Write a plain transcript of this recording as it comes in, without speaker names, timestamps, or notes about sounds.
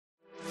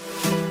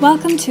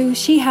Welcome to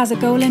She Has a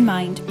Goal in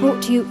Mind,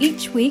 brought to you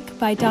each week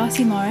by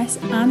Darcy Morris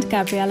and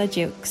Gabriella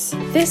Dukes.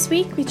 This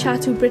week we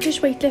chat to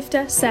British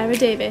weightlifter Sarah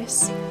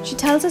Davies. She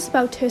tells us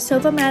about her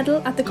silver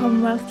medal at the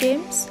Commonwealth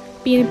Games,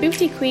 being a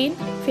beauty queen,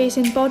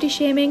 facing body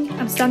shaming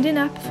and standing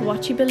up for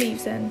what she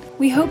believes in.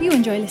 We hope you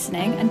enjoy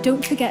listening, and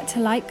don't forget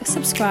to like,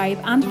 subscribe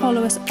and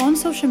follow us on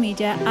social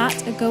media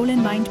at A Goal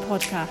in Mind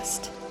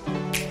Podcast.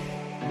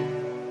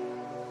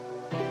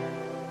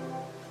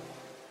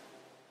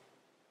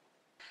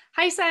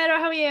 Hi Sarah,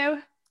 how are you?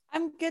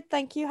 I'm good,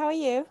 thank you. How are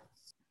you?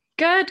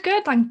 Good,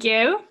 thank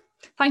you.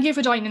 Thank you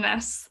for joining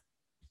us.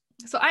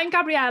 So I'm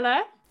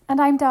Gabriella. And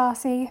I'm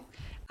Darcy.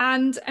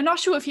 And I'm not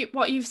sure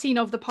what you've seen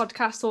of the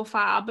podcast so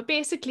far, but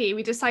basically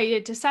we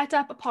decided to set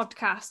up a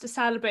podcast to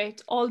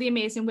celebrate all the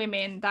amazing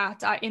women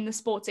that are in the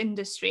sports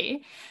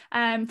industry,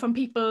 from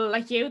people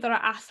like you that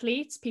are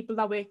athletes, people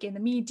that work in the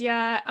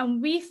media,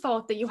 and we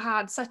thought that you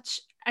had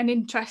such an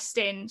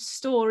interesting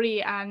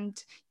story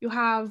and you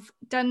have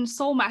done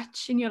so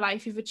much in your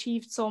life, you've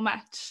achieved so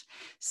much.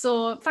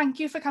 So thank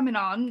you for coming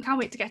on. Can't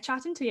wait to get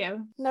chatting to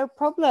you. No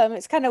problem.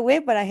 It's kind of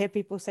weird when I hear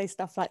people say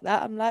stuff like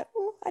that. I'm like,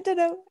 oh, I don't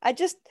know. I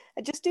just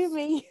do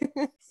me.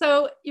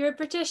 So you're a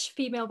British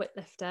female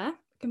weightlifter,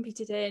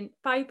 competed in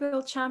 5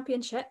 World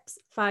Championships,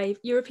 5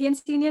 European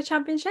Senior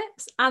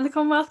Championships and the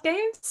Commonwealth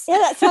Games. Yeah,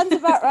 that sounds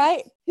about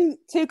right.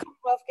 Two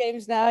Commonwealth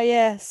Games now,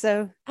 yeah.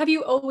 So have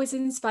you always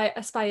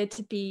aspired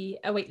to be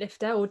a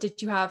weightlifter, or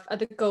did you have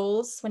other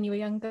goals when you were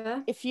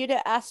younger? If you'd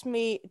have asked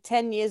me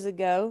 10 years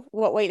ago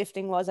what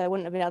weightlifting was, I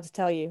wouldn't have been able to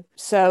tell you.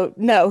 So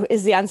no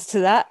is the answer to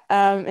that.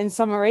 In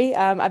summary,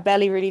 I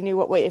barely really knew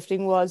what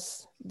weightlifting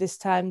was this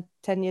time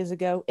 10 years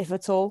ago, if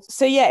at all.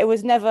 So yeah, it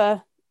was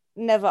never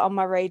on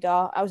my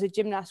radar. I was a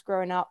gymnast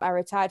growing up. I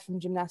retired from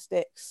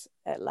gymnastics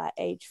at like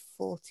age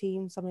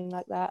 14, something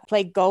like that.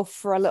 Played golf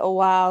for a little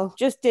while,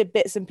 just did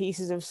bits and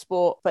pieces of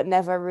sport, but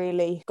never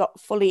really got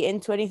fully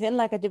into anything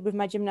like I did with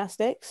my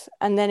gymnastics.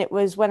 And then it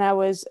was when I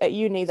was at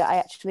uni that I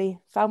actually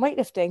found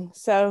weightlifting.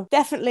 So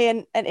definitely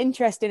an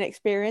interesting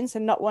experience,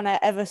 and not one I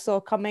ever saw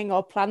coming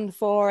or planned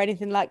for or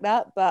anything like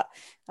that, but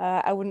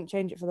I wouldn't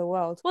change it for the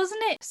world.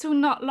 Wasn't it so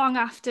not long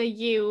after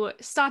you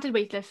started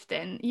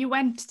weightlifting, you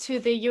went to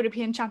the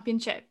European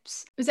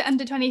Championships? Was it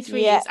under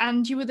 23s? Yeah.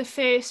 And you were the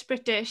first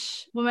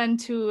British woman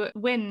to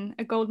win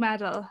a gold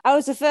medal. I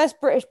was the first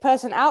British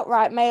person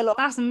outright male.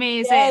 That's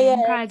amazing. Yeah.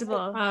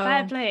 Incredible. Wow.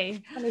 Fair play.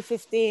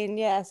 2015,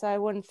 yeah. So I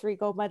won 3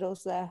 gold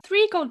medals there.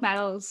 3 gold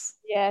medals.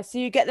 Yeah, so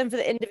you get them for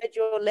the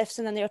individual lifts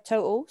and then your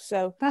total.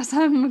 So that's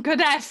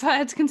good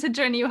effort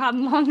considering you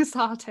hadn't long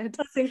started.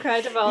 That's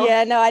incredible.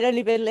 Yeah, no, I'd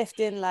only been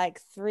lifting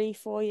like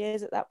 3-4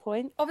 years at that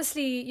point.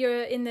 Obviously,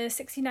 you're in the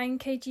 69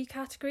 kg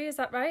category, is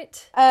that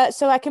right?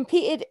 So I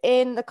competed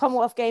in the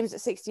Commonwealth Games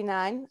at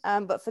 69,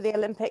 but for the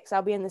Olympics,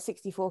 I'll be in the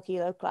 64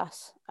 kilo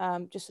class,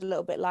 just a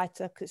little bit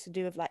lighter because it's to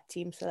do with like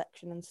team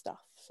selection and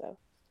stuff. So.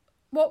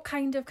 What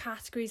kind of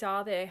categories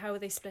are they? How are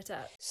they split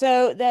up?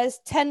 So there's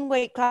 10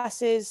 weight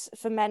classes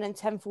for men and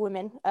 10 for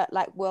women at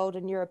like world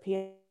and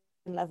European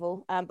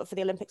level, but for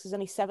the Olympics there's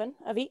only 7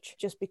 of each,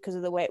 just because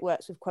of the way it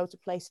works with quota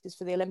places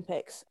for the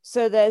Olympics.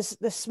 So there's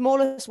the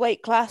smallest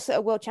weight class at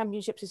a world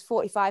championships is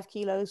 45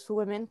 kilos for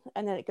women,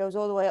 and then it goes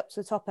all the way up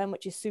to the top end,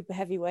 which is super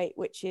heavyweight,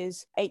 which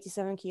is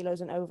 87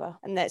 kilos and over,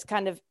 and there's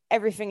kind of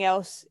everything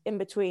else in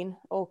between,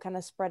 all kind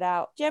of spread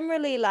out,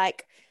 generally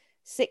like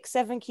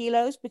 6-7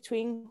 kilos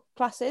between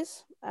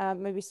classes,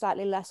 maybe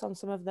slightly less on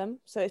some of them.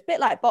 So it's a bit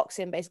like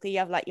boxing. Basically, you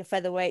have like your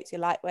featherweights,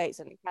 your lightweights,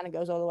 and it kind of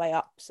goes all the way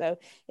up. So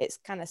it's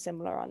kind of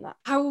similar on that.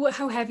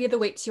 How heavy are the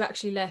weights you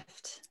actually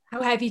lift?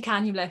 How heavy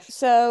can you lift?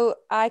 So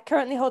I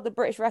currently hold the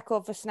British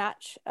record for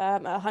snatch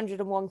at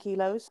 101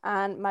 kilos,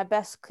 and my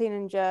best clean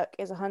and jerk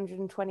is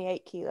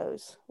 128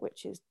 kilos,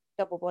 which is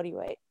double body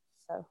weight.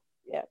 So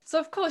yeah. So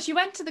of course you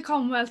went to the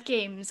Commonwealth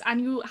Games and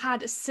you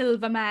had a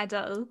silver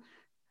medal.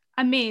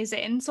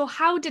 Amazing. So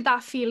how did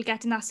that feel,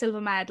 getting that silver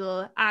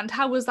medal, and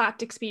how was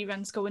that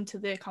experience going to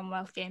the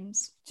Commonwealth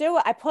Games? Do you know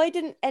what? I probably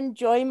didn't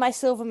enjoy my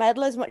silver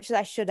medal as much as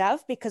I should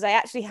have, because I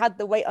actually had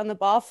the weight on the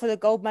bar for the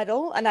gold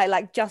medal and I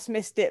like just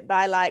missed it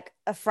by like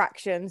a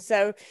fraction.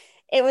 So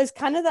it was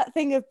kind of that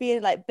thing of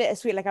being like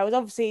bittersweet. Like I was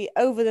obviously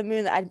over the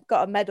moon that I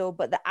got a medal,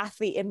 but the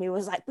athlete in me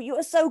was like, but you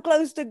were so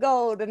close to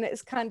gold. And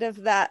it's kind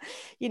of that,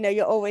 you know,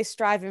 you're always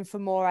striving for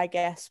more, I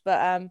guess.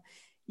 But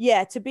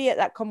yeah, to be at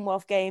that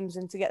Commonwealth Games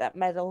and to get that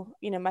medal,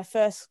 you know, my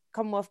first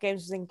Commonwealth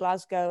Games was in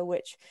Glasgow,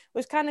 which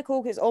was kind of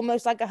cool because it's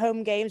almost like a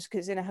home games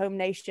because it's in a home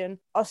nation.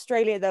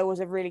 Australia, though, was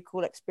a really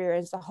cool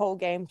experience. The whole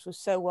games was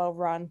so well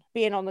run.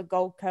 Being on the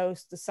Gold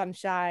Coast, the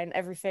sunshine,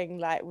 everything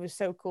like was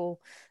so cool.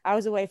 I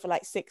was away for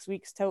like 6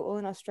 weeks total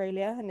in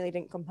Australia. I nearly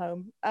didn't come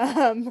home.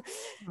 Oh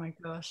my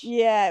gosh.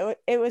 Yeah,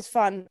 it was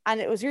fun.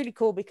 And it was really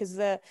cool because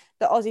the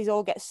Aussies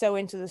all get so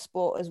into the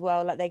sport as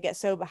well. Like they get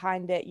so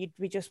behind it. You'd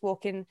be just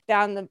walking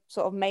down the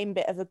sort of main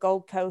bit of the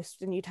Gold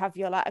Coast and you'd have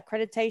your like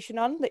accreditation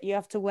on that you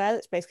have to wear wear.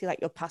 That's basically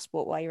like your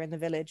passport while you're in the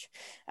village.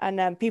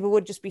 And people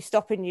would just be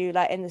stopping you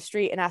like in the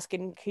street and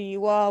asking who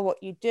you are,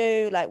 what you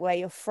do, like where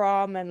you're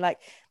from, and like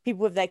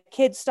people with their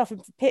kids stopping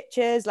for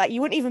pictures. Like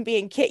you wouldn't even be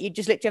in kit, you'd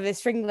just literally have this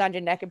string around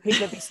your neck and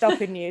people would be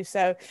stopping you.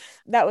 So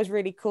that was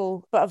really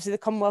cool. But obviously the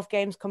Commonwealth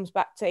Games comes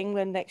back to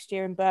England next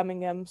year in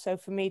Birmingham, so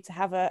for me to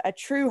have a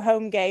true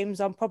home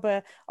games on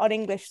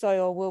English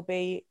soil will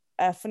be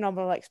a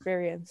phenomenal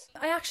experience.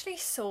 I actually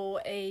saw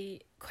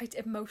a quite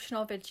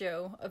emotional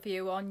video of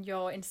you on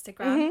your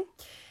Instagram,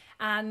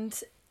 and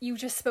you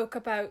just spoke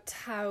about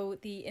how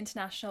the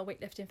International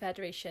Weightlifting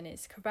Federation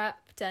is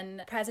corrupt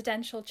and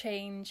presidential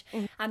change,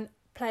 and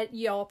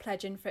you're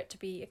pledging for it to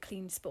be a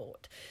clean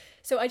sport.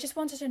 So I just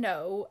wanted to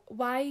know,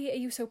 why are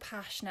you so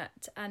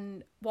passionate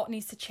and what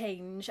needs to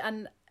change?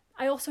 And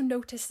I also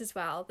noticed as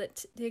well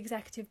that the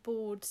executive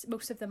boards,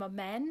 most of them are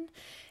men.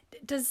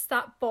 Does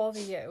that bother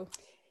you?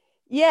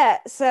 Yeah,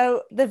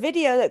 so the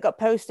video that got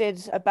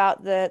posted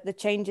about the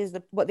changes,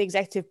 what the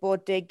executive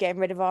board did,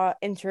 getting rid of our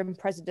interim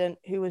president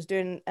who was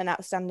doing an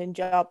outstanding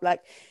job.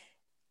 Like,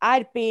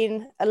 I'd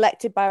been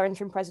elected by our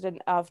interim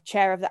president of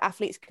chair of the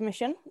athletes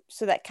commission.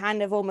 So that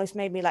kind of almost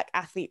made me like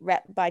athlete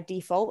rep by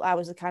default. I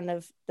was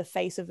the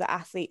face of the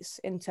athletes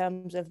in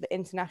terms of the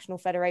international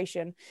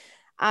federation.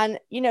 And,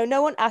 you know,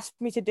 no one asked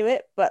me to do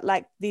it, but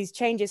like these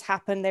changes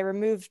happened. They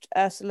removed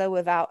Ursula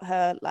without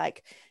her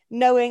like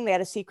knowing. They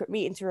had a secret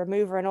meeting to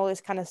remove her and all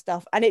this kind of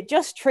stuff. And it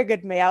just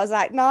triggered me. I was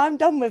like, no, I'm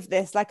done with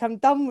this. Like, I'm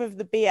done with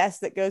the BS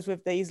that goes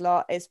with these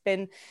lot. It's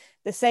been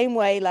the same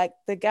way. Like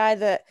the guy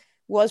that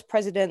was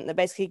president that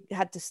basically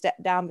had to step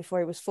down before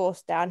he was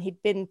forced down.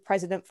 He'd been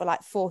president for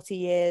like 40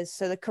 years.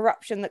 So the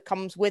corruption that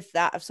comes with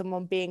that, of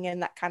someone being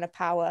in that kind of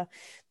power,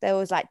 there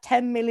was like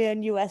 $10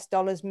 million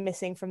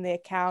missing from the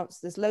accounts.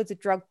 There's loads of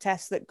drug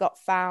tests that got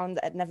found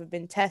that had never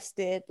been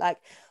tested, like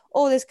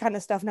all this kind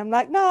of stuff. And I'm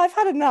like, no, I've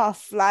had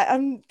enough. Like,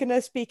 I'm going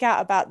to speak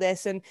out about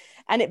this. And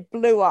it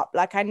blew up.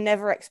 Like, I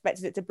never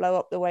expected it to blow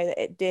up the way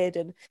that it did.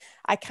 And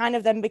I kind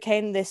of then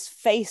became this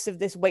face of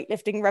this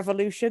weightlifting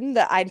revolution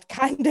that I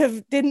kind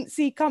of didn't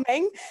see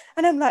coming.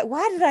 And I'm like,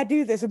 why did I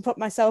do this and put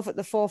myself at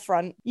the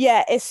forefront?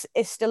 Yeah, it's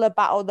still a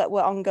battle that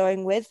we're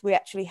ongoing with. We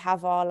actually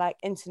have our like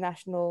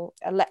international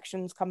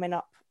elections coming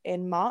up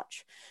in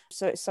March.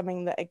 So it's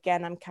something that,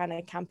 again, I'm kind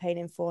of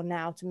campaigning for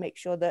now, to make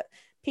sure that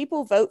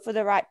people vote for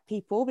the right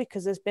people,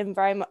 because there's been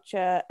very much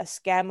a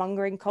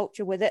scaremongering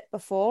culture with it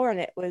before. And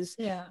it was,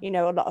 you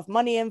know, a lot of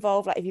money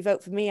involved. Like, if you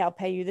vote for me, I'll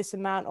pay you this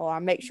amount, or I'll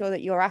make sure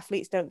that your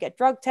athletes don't get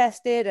drug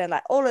tested. And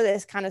like all of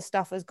this kind of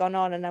stuff has gone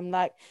on. And I'm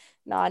like,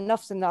 no,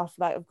 enough's enough.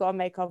 Like, I've got to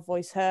make our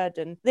voice heard.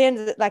 And at the end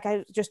of it, like, I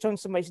was just talking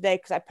to somebody today,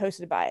 because I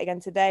posted about it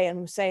again today,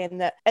 and was saying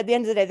that at the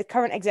end of the day, the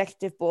current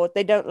executive board,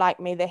 they don't like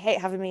me. They hate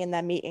having me in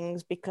their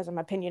meetings because I'm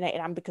opinionated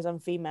and because I'm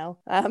female.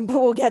 But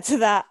we'll get to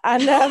that.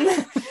 And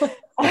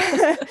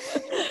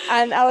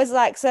and I was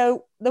like,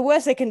 so the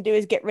worst they can do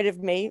is get rid of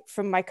me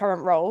from my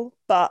current role,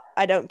 but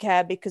I don't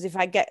care, because if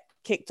I get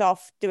kicked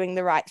off doing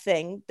the right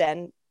thing,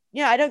 then,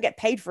 you know, I don't get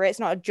paid for it. It's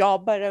not a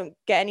job. I don't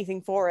get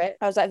anything for it.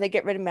 I was like, if they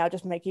get rid of me, I'll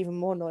just make even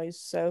more noise.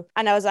 So,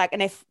 and I was like,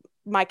 and if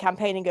my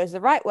campaigning goes the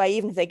right way,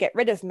 even if they get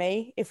rid of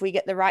me, if we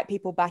get the right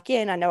people back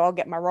in, I know I'll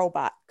get my role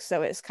back.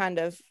 So it's kind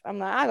of, I'm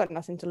like, I got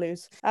nothing to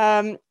lose.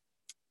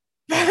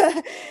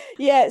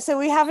 Yeah, so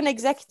we have an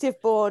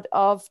executive board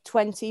of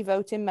 20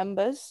 voting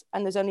members,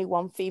 and there's only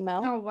one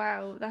female. Oh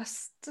wow,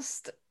 that's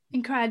just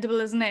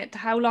incredible, isn't it?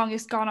 How long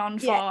it's gone on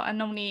for,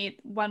 and only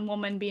one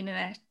woman being in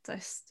it.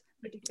 Just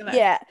ridiculous.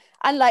 Yeah,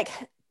 and like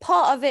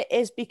part of it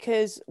is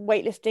because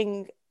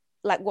weightlifting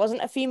like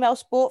wasn't a female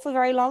sport for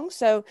very long.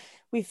 So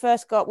we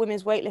first got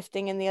women's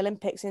weightlifting in the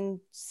Olympics in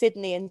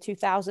Sydney in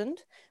 2000,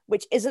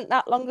 which isn't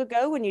that long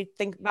ago when you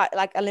think about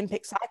like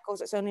Olympic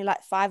cycles. It's only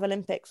like 5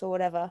 Olympics or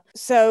whatever.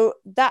 So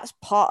that's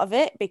part of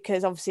it,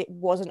 because obviously it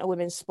wasn't a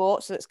women's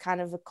sport, so it's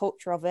kind of the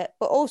culture of it,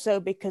 but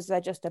also because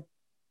they're just a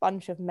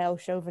bunch of male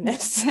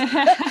chauvinists.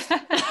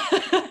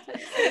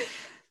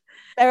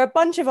 They're a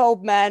bunch of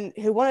old men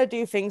who want to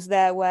do things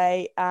their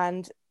way.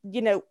 And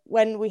you know,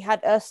 when we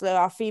had Ursula,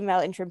 our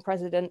female interim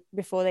president,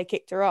 before they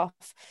kicked her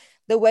off,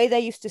 the way they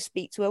used to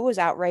speak to her was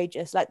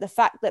outrageous. Like the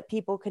fact that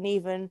people can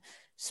even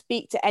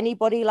speak to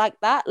anybody like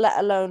that, let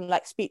alone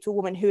like speak to a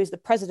woman who is the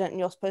president and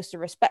you're supposed to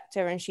respect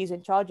her and she's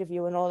in charge of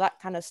you and all that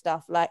kind of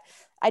stuff. Like,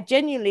 I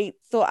genuinely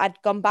thought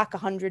I'd gone back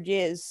 100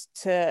 years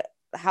to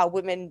how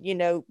women, you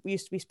know,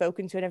 used to be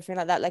spoken to and everything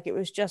like that. Like, it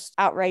was just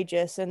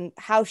outrageous, and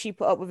how she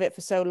put up with it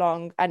for so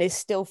long and is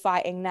still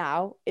fighting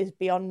now is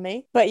beyond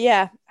me. But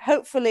yeah,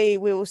 hopefully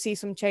we will see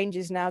some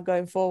changes now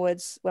going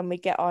forwards when we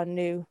get our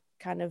new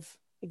kind of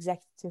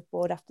executive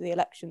board after the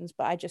elections.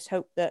 But I just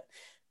hope that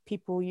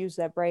people use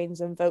their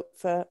brains and vote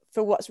for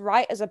what's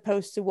right, as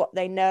opposed to what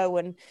they know.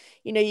 And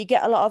you know, you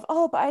get a lot of,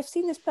 oh, but I've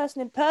seen this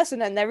person in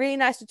person and they're really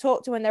nice to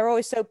talk to and they're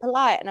always so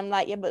polite, and I'm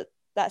like, yeah, but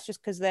that's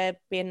just because they're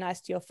being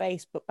nice to your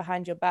face, but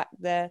behind your back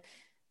they're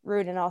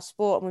ruining our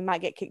sport and we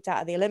might get kicked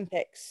out of the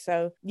Olympics.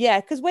 So yeah,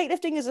 because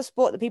weightlifting is a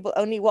sport that people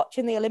only watch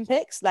in the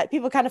Olympics. Like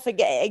people kind of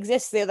forget it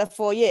exists the other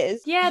 4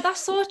 years. Yeah,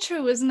 that's so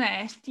true, isn't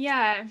it?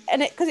 Yeah.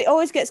 And because it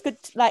always gets good,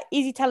 like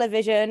easy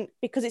television,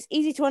 because it's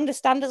easy to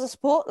understand as a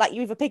sport. Like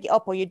you either pick it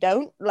up or you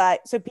don't,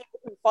 like, so people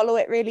can follow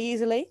it really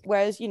easily.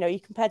 Whereas, you know, you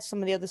compare to some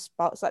of the other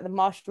sports like the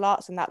martial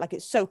arts and that, like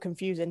it's so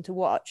confusing to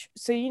watch.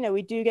 So, you know,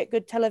 we do get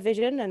good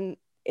television, and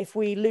if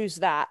we lose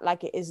that,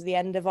 like it is the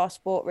end of our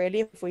sport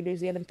really, if we lose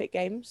the Olympic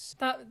Games.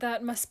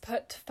 That must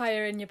put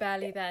fire in your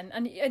belly then.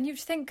 And you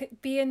think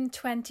being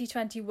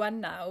 2021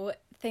 now,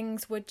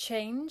 things would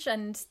change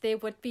and there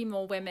would be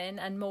more women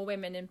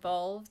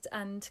involved,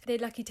 and they're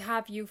lucky to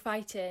have you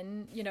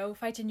fighting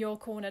your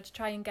corner to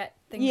try and get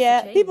things to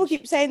change. People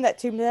keep saying that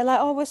to me. They're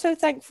like, oh, we're so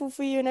thankful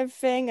for you and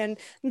everything, and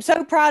I'm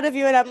so proud of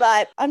you. And I'm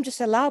like, I'm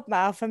just a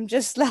loudmouth. I'm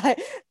just like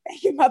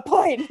making my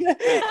point.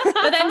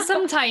 But then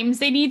sometimes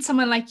they need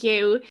someone like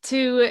you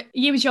to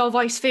use your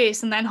voice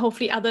first, and then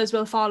hopefully others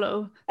will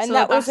follow. And so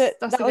that was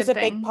a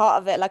thing. big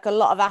part of it. Like a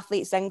lot of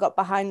athletes then got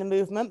behind the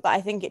movement, but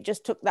I think it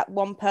just took that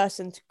one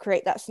person to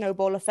create that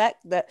snowball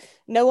effect that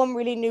no one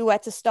really knew where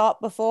to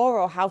start before,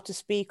 or how to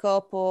speak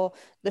up, or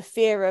the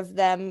fear of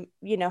them,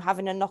 you know,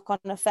 having a knock-on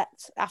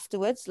effect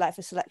afterwards, like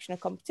for selection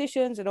of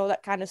competitions and all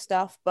that kind of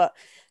stuff. But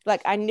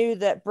like I knew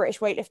that British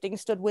weightlifting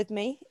stood with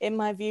me in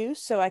my views,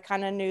 so I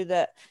kind of knew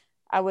that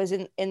I was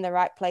in the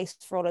right place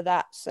for all of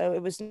that. So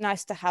it was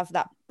nice to have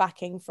that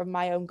backing from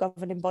my own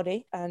governing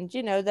body, and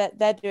you know that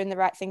they're doing the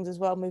right things as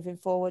well moving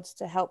forwards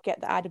to help get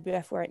the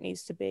IWF where it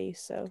needs to be.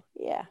 So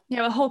yeah,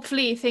 well,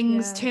 hopefully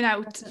things turn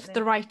out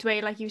the right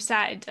way, like you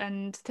said,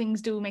 and things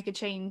do make a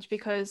change,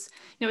 because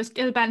you know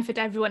it'll benefit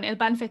everyone. It'll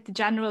benefit the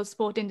general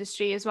sport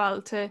industry as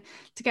well to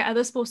get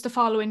other sports to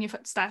follow in your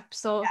footsteps.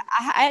 So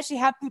I actually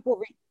had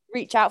people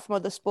reach out from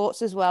other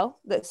sports as well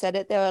that said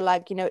it. They were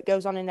like, you know, it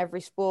goes on in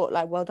every sport,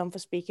 like well done for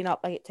speaking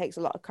up, like it takes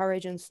a lot of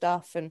courage and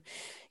stuff. And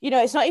you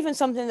know, it's not even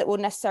something that will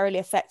necessarily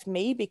affect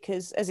me,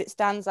 because as it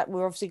stands, like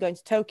we're obviously going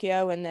to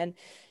Tokyo, and then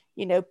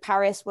you know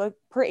Paris, we're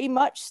pretty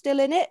much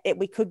still in it.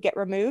 We could get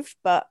removed,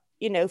 but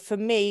you know, for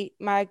me,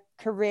 my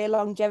career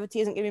longevity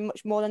isn't going to be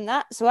much more than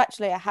that. So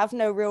actually I have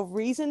no real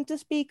reason to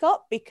speak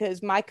up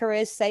because my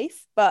career is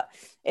safe, but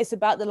it's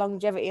about the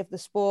longevity of the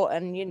sport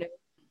and, you know,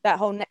 that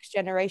whole next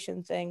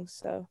generation thing.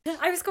 So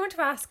I was going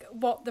to ask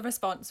what the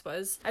response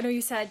was. I know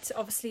you said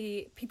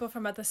obviously people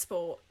from other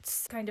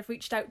sports kind of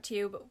reached out to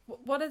you, but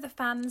what are the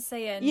fans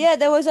saying? Yeah,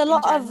 there was a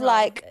lot of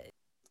like,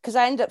 because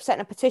I ended up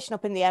setting a petition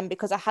up in the end,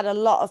 because I had a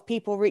lot of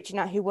people reaching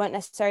out who weren't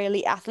necessarily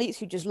elite athletes,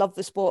 who just love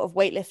the sport of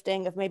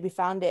weightlifting, have maybe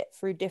found it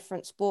through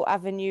different sport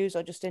avenues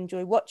or just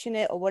enjoy watching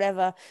it or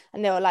whatever.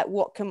 And they were like,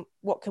 what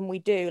can we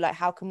do? Like,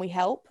 how can we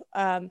help?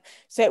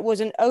 So it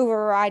was an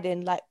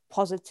overriding like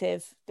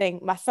positive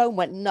thing. My phone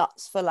went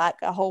nuts for like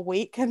a whole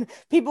week and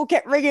people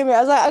kept ringing me.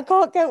 I was like, I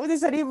can't cope with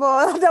this anymore.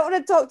 I don't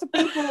want to talk to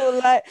people.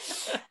 Like,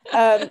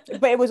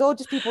 but it was all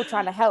just people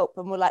trying to help,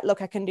 and we're like,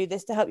 look, I can do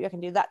this to help you, I can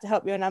do that to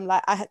help you. And I'm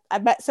like, I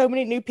met so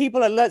many new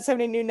people and learned so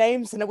many new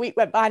names, and a week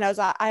went by and I was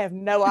like, I have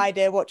no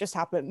idea what just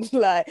happened.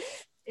 Like,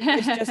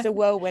 it's just a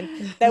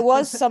whirlwind. There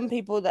was some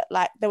people that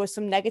like, there was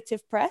some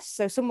negative press.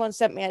 So someone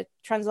sent me a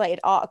translated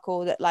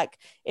article that like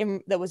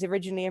that was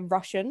originally in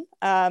Russian,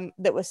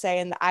 that was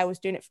saying that I was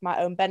doing it for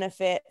my own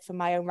benefit, for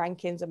my own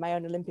rankings and my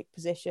own Olympic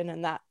position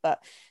and that,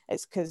 but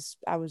it's because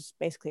I was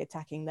basically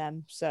attacking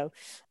them. So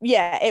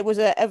yeah, it was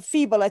a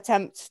feeble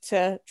attempt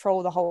to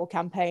troll the whole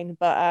campaign,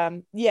 but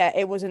yeah,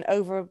 it was an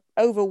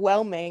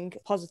overwhelming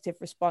positive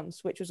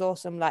response, which was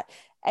awesome. Like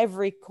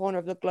every corner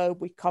of the globe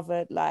we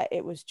covered, like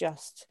it was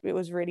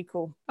really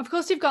cool. Of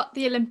course, you've got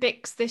the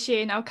Olympics this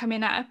year now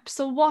coming up.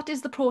 So what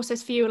is the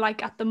process for you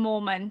like at the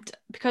moment?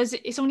 Because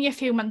it's only a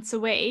few months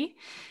away.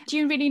 Do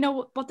you really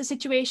know what the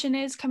situation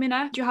is coming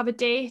up? Do you have a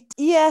date?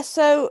 Yeah,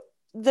 so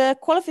the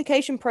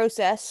qualification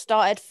process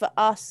started for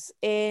us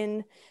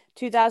in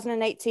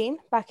 2018,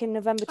 back in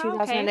November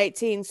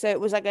 2018. Okay. So it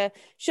was like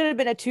should have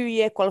been a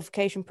 2-year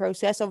qualification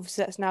process.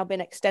 Obviously that's now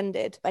been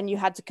extended, and you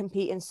had to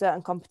compete in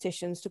certain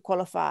competitions to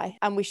qualify,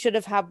 and we should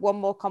have had one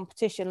more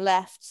competition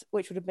left,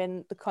 which would have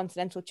been the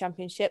Continental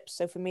Championships,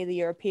 so for me the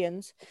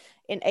Europeans,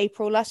 in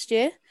April last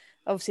year.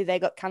 Obviously they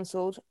got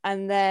cancelled,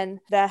 and then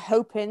they're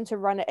hoping to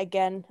run it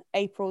again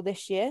April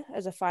this year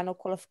as a final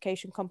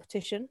qualification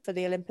competition for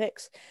the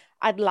Olympics.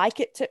 I'd like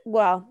it to,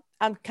 well,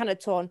 I'm kind of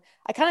torn.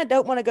 I kind of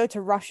don't want to go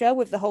to Russia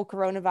with the whole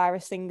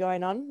coronavirus thing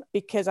going on,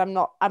 because I'm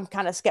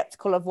kind of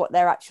skeptical of what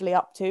they're actually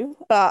up to.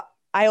 But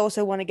I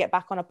also want to get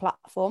back on a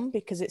platform,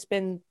 because it's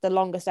been the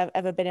longest I've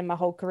ever been in my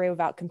whole career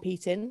without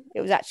competing.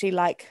 It was actually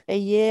like a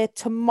year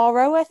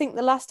tomorrow, I think,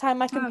 the last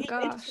time I competed.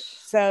 Oh, gosh.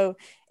 So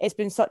it's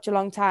been such a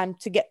long time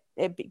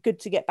it'd be good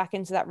to get back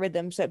into that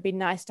rhythm. So it'd be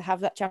nice to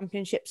have that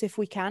championships if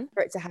we can,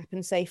 for it to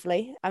happen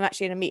safely. I'm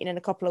actually in a meeting in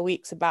a couple of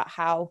weeks about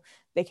how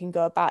they can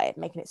go about it,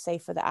 making it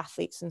safe for the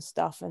athletes and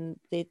stuff, and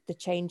the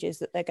changes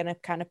that they're going to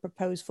kind of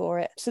propose for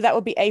it. So that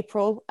would be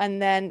April,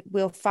 and then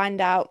we'll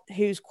find out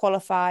who's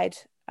qualified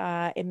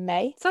in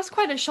May. So that's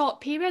quite a short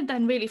period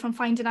then, really, from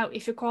finding out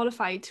if you're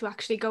qualified to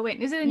actually go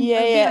in. Is it in Yeah,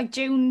 it'll be yeah. like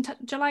June,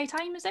 July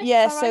time, is it?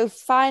 Yeah, Is that so right?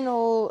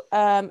 final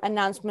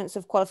announcements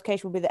of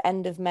qualification will be the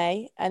end of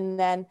May, and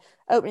then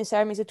opening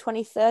ceremony is the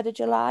 23rd of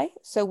July.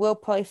 So we'll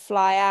probably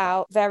fly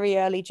out very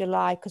early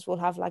July because we'll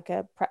have like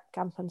a prep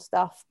camp and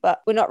stuff.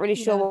 But we're not really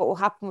sure Yeah. what will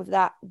happen with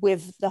that,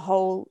 with the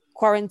whole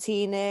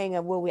quarantining,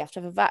 and will we have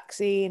to have a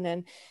vaccine?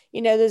 And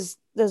there's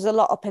a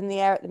lot up in the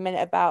air at the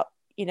minute about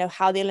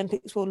how the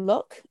Olympics will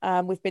look.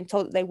 We've been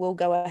told that they will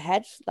go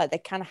ahead, like they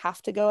kind of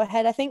have to go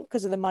ahead, I think,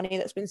 because of the money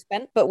that's been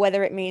spent. But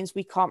whether it means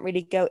we can't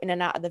really go in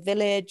and out of the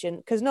village, and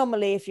because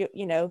normally if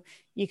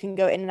you can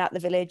go in and out of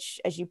the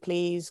village as you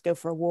please, go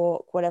for a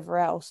walk, whatever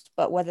else.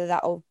 But whether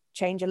that'll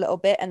change a little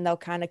bit and they'll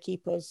kind of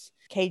keep us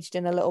caged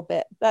in a little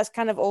bit, that's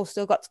kind of all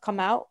still got to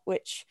come out,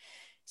 which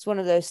it's one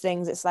of those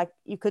things. It's like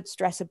you could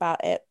stress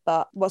about it,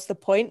 but what's the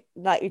point?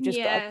 Like you've just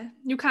got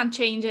you can't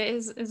change it,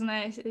 isn't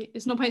it?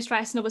 It's no point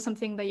stressing over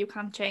something that you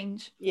can't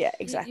change. Yeah,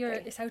 exactly.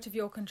 It's out of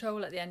your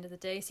control at the end of the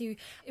day. So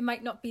it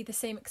might not be the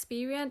same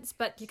experience,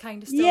 but you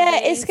kind of still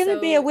it's going to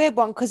be a weird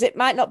one because it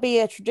might not be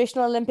a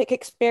traditional Olympic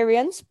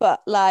experience,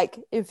 but like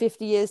in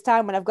 50 years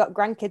time when I've got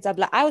grandkids, I'll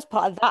be like, I was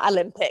part of that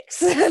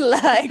Olympics.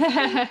 Like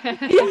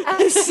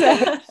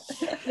so,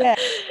 yeah,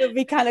 it would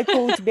be kind of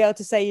cool to be able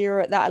to say you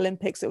were at that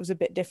Olympics. It was a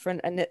bit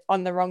different and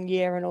on the wrong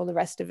year and all the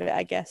rest of it,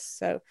 I guess.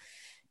 So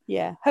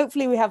yeah,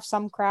 hopefully we have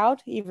some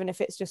crowd, even if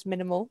it's just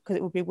minimal, because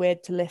it would be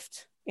weird to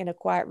lift in a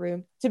quiet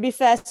room. To be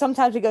fair,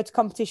 sometimes we go to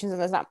competitions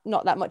and there's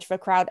not that much of a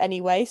crowd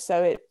anyway,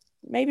 so it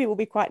maybe will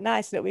be quite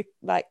nice that we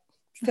like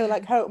feel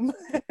like home.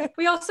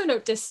 We also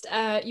noticed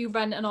you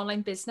run an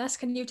online business.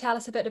 Can you tell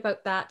us a bit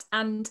about that,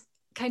 and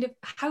kind of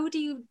how do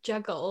you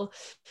juggle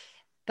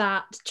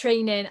that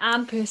training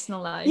and personal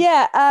life?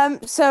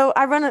 So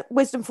I run a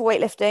Wisdom for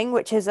Weightlifting,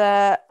 which is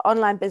a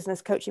online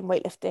business coaching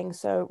weightlifting,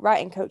 so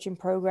writing coaching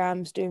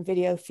programs, doing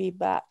video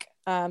feedback.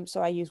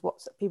 So I use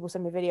WhatsApp. People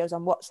send me videos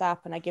on WhatsApp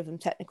and I give them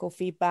technical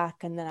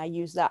feedback, and then I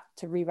use that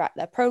to rewrite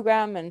their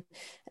program and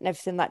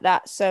everything like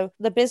that. So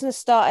the business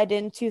started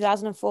in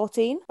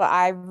 2014, but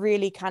I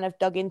really kind of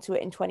dug into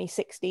it in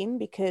 2016,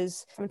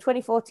 because from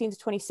 2014 to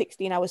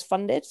 2016 I was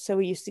funded. So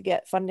we used to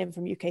get funding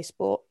from UK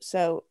Sport,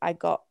 so I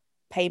got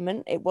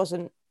payment. It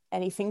wasn't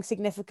anything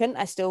significant.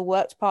 I still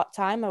worked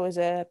part-time. I was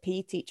a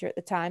PE teacher at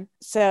the time.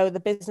 So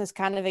the business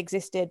kind of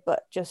existed,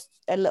 but just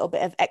a little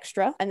bit of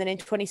extra. And then in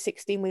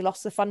 2016, we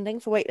lost the funding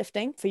for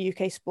weightlifting for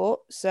UK Sport.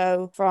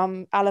 So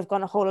I'll have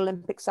gone a whole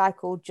Olympic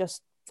cycle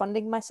just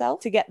funding myself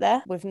to get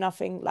there with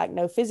nothing, like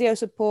no physio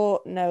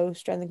support, no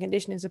strength and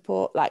conditioning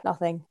support, like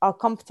nothing. Our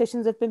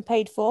competitions have been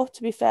paid for,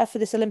 to be fair, for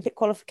this Olympic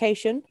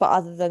qualification. But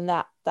other than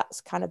that,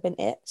 that's kind of been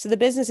it. So the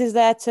business is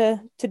there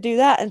to do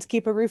that and to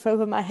keep a roof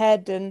over my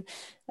head and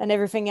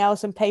everything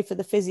else, and pay for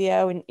the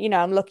physio. And,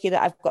 I'm lucky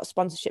that I've got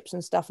sponsorships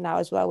and stuff now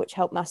as well, which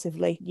help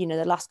massively.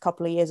 The last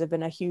couple of years have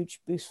been a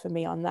huge boost for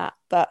me on that.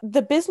 But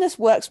the business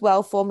works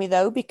well for me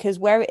though, because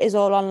where it is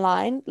all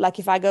online, like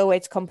if I go away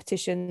to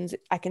competitions,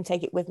 I can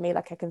take it with me.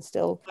 Like I can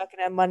still work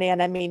and earn money.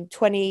 And I mean,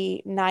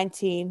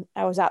 2019,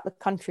 I was out the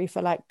country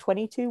for like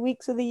 22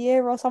 weeks of the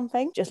year or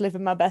something, just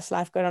living my best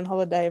life, going on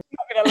holiday. I'm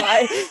not gonna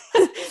lie.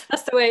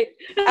 That's the way.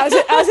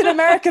 I was in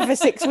America for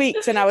 6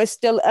 weeks and I was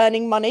still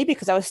earning money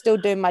because I was still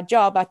doing my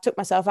job. I took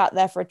myself out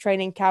there for a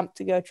training camp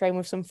to go train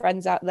with some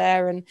friends out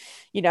there, and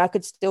I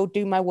could still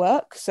do my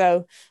work.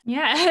 So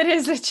yeah, it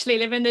is literally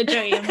living the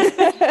dream.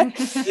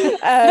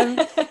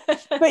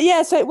 But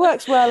yeah, so it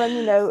works well.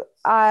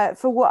 And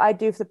for what I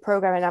do for the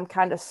programming, I'm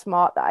kind of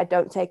smart that I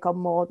don't take on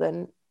more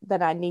than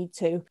I need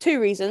to. 2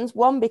 reasons.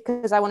 1,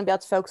 because I want to be able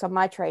to focus on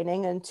my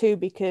training, and 2,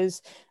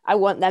 because I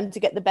want them to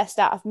get the best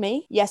out of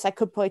me. Yes, I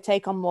could probably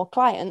take on more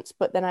clients,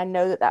 but then I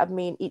know that would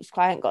mean each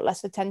client got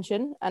less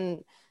attention,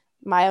 and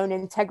my own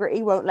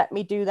integrity won't let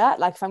me do that.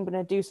 Like if I'm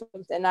going to do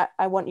something,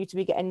 I want you to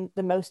be getting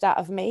the most out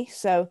of me.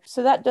 So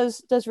that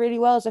does really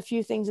well. There's a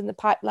few things in the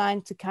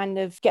pipeline to kind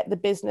of get the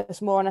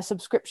business more on a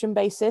subscription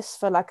basis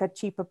for like a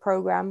cheaper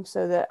program,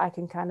 so that I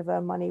can kind of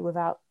earn money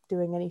without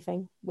doing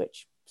anything,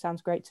 which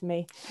sounds great to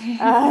me.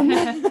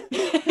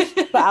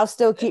 But I'll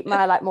still keep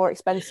my like more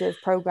expensive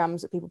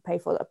programs that people pay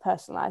for that are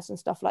personalized and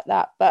stuff like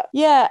that. But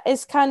yeah,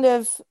 it's kind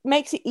of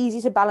makes it easy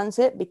to balance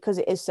it because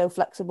it is so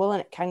flexible and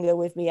it can go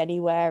with me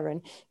anywhere.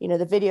 And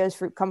the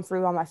videos come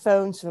through on my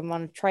phone, so if I'm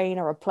on a train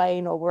or a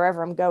plane or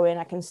wherever I'm going,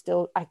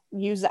 I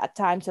use that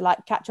time to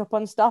like catch up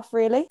on stuff,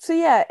 really. So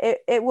yeah,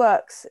 it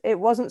works. It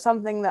wasn't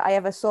something that I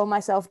ever saw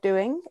myself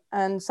doing,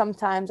 and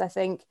sometimes I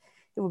think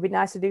it would be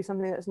nice to do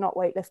something that's not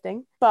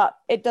weightlifting, but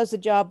it does the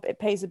job. It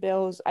pays the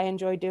bills. I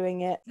enjoy doing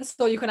it. That's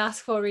all you can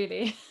ask for,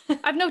 really.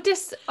 I've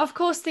noticed, of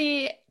course,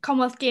 the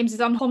Commonwealth Games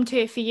is on home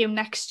turf for you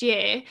next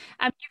year,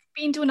 and you've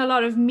been doing a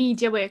lot of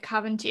media work,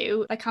 haven't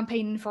you, like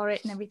campaigning for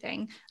it and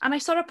everything. And I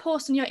saw a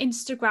post on your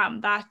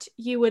Instagram that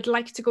you would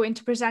like to go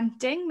into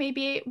presenting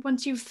maybe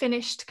once you've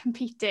finished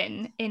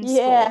competing in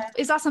sport.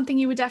 Is that something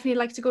you would definitely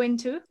like to go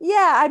into?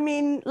 Yeah, I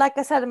mean, like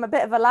I said, I'm a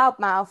bit of a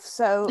loudmouth,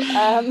 so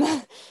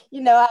I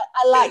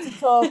like to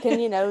talk,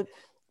 and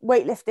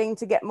weightlifting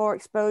to get more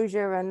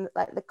exposure, and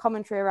like the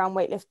commentary around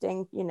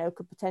weightlifting, you know,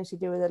 could potentially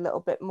do with a little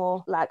bit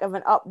more like of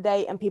an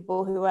update, and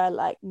people who are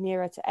like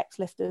nearer to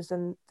ex-lifters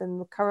than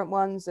the current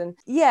ones. And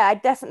yeah,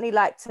 I'd definitely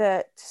like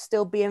to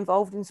still be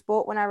involved in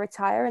sport when I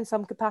retire in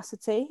some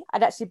capacity.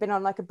 I'd actually been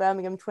on like a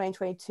Birmingham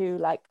 2022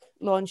 like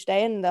launch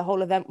day, and the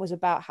whole event was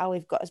about how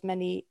we've got as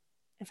many,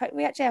 in fact,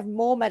 we actually have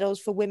more medals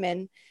for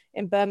women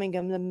in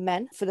Birmingham than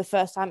men for the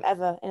first time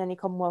ever in any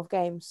Commonwealth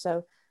Games.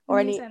 So, or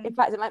Amazing. any, in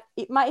fact,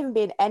 it might even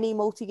be in any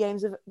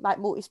multi-games of like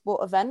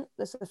multi-sport event.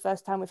 This is the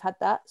first time we've had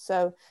that.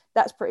 So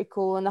that's pretty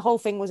cool. And the whole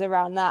thing was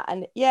around that.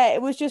 And yeah,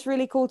 it was just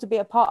really cool to be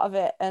a part of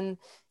it, and,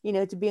 you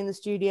know, to be in the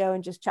studio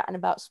and just chatting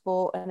about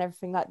sport and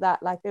everything like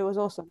that. Like, it was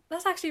awesome.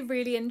 That's actually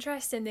really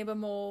interesting. There were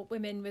more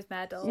women with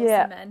medals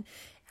Yeah. than men.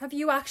 Have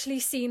you actually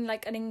seen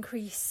like an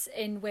increase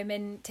in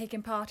women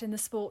taking part in the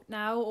sport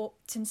now, or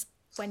since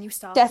when you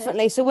started?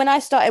 Definitely. So when I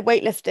started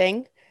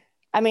weightlifting,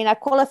 I mean, I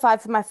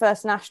qualified for my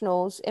first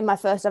nationals in my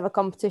first ever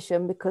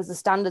competition because the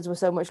standards were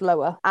so much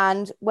lower.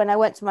 And when I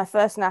went to my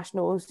first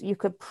nationals, you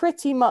could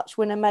pretty much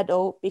win a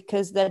medal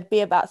because there'd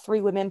be about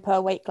 3 women per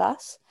weight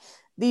class.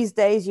 These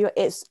days,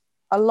 it's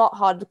a lot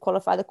harder to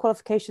qualify. The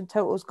qualification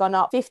total's gone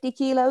up 50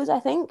 kilos, I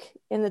think,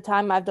 in the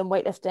time I've done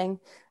weightlifting.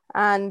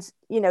 And,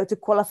 you know, to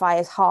qualify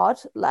is hard.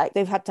 Like,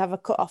 they've had to have a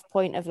cutoff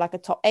point of like a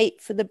top 8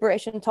 for the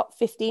British and top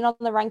 15 on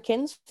the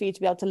rankings for you to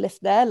be able to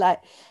lift there. Like,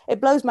 it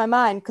blows my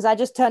mind because I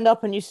just turned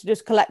up and used to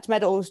just collect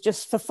medals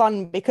just for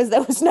fun because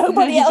there was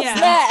nobody else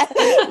there.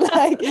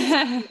 Like,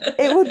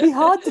 it would be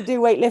hard to do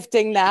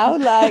weightlifting now.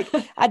 Like,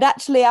 I'd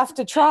actually have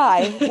to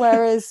try.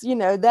 Whereas, you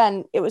know,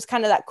 then it was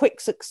kind of that quick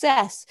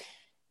success.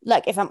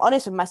 Like, if I'm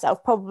honest with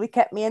myself, probably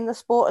kept me in the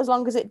sport as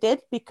long as it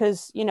did,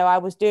 because, you know, I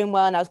was doing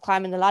well and I was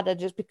climbing the ladder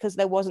just because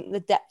there wasn't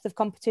the depth of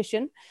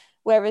competition.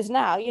 Whereas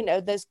now, you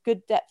know, there's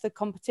good depth of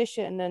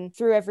competition, and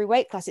through every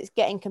weight class, it's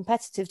getting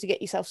competitive to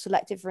get yourself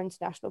selected for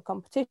international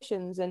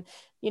competitions. And,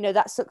 you know,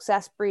 that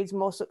success breeds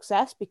more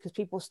success because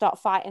people start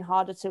fighting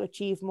harder to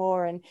achieve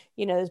more. And,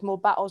 you know, there's more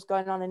battles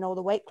going on in all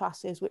the weight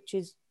classes, which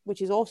is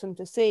awesome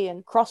to see.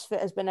 And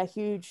CrossFit has been a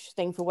huge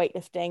thing for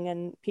weightlifting,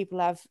 and people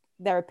have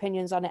their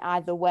opinions on it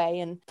either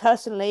way. And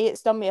personally,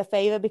 it's done me a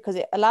favor because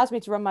it allows me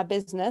to run my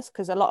business,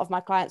 because a lot of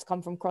my clients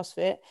come from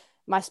CrossFit.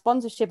 My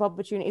sponsorship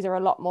opportunities are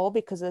a lot more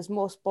because there's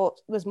more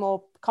sports, there's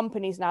more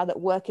companies now that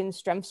work in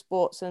strength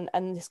sports and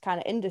this kind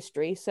of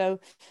industry. So,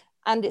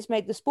 and it's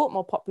made the sport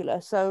more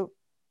popular. So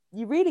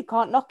you really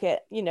can't knock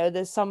it. You know,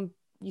 there's some,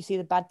 you see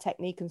the bad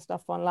technique and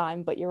stuff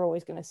online, but you're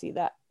always going to see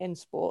that in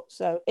sport.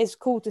 So it's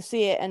cool to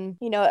see it. And,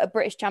 you know, at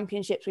British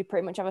Championships, we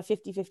pretty much have a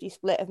 50-50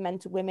 split of men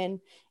to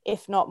women,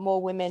 if not more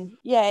women.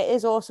 Yeah, it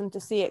is awesome to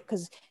see it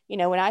because, you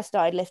know, when I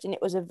started lifting,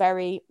 it was a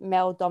very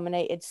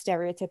male-dominated,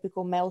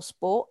 stereotypical male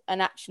sport.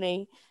 And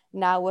actually,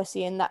 now we're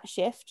seeing that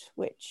shift,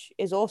 which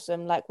is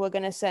awesome. Like, we're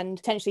going to send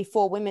potentially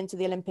 4 women to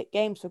the Olympic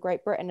Games for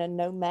Great Britain and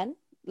no men.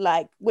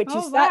 Like, which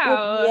is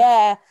sad.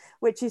 Yeah,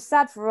 which is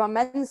sad for our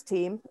men's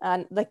team,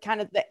 and the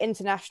kind of the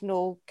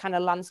international kind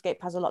of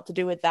landscape has a lot to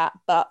do with that.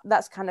 But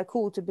that's kind of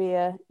cool to be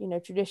a, you know,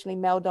 traditionally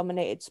male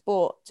dominated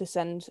sport, to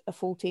send a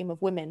full team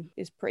of women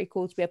is pretty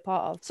cool to be a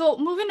part of. So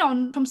moving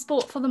on from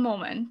sport for the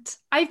moment,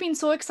 I've been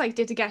so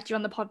excited to get you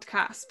on the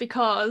podcast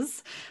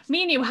because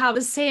me and you have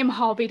the same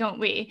hobby, don't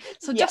we?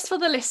 So just for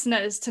the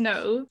listeners to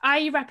know,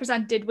 I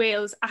represented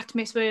Wales at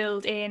Miss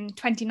World in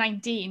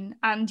 2019,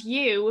 and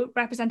you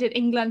represented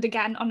England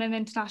again on an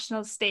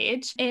international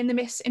stage in the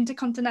Miss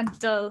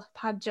Intercontinental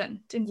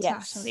pageant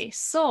internationally. Yes.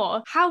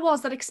 So how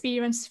was that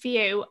experience for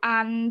you,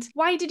 and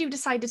why did you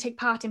decide to take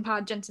part in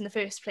pageants in the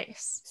first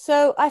place?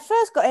 So I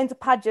first got into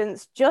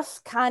pageants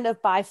just kind of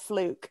by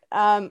fluke.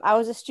 I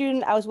was a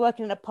student, I was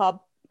working in a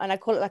pub, and I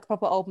call it like a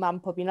proper old man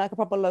pub, you know, like a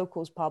proper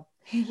locals pub.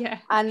 Yeah.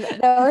 And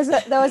there was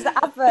an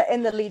advert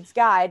in the Leeds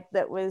Guide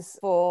that was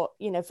for,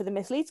 you know, for the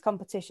Miss Leeds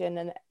competition,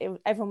 and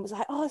everyone was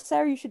like, "Oh,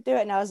 Sarah, you should do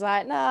it." And I was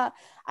like, "Nah."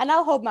 And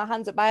I'll hold my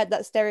hands up. I had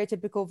that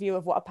stereotypical view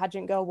of what a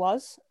pageant girl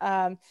was.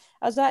 I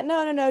was like,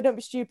 no, don't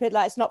be stupid.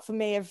 Like, it's not for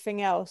me,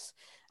 everything else.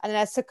 And then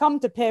I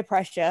succumbed to peer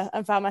pressure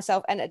and found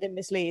myself entered in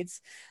Miss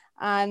Leeds,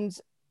 and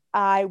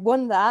I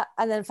won that,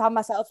 and then found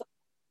myself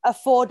a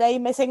 4-day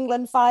Miss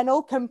England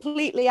final,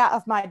 completely out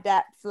of my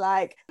depth.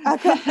 Like,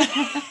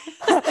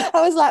 I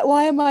was like,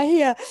 why am I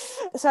here?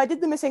 So I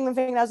did the Miss England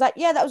thing, and I was like,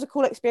 yeah, that was a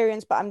cool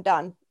experience, but I'm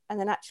done. And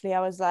then actually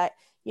I was like,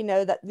 you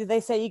know, that they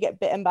say you get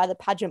bitten by the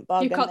pageant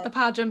bug. You caught the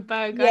pageant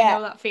bug. Yeah. I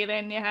know that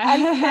feeling. Yeah.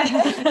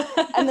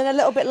 And then a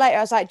little bit later,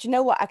 I was like, do you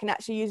know what? I can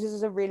actually use this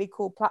as a really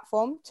cool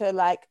platform to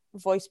like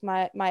voice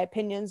my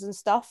opinions and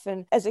stuff.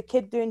 And as a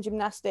kid doing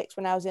gymnastics,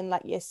 when I was in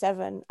like year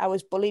 7, I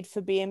was bullied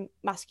for being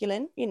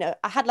masculine. You know,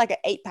 I had like an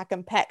 8-pack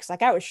and pecs.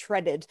 Like, I was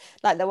shredded.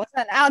 Like, there wasn't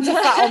an ounce of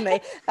fat on me.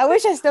 I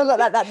wish I still looked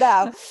like that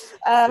now.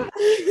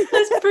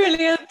 That's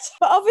brilliant.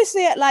 But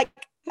obviously, like,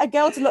 a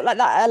girl to look like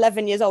that at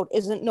 11 years old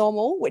isn't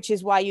normal, which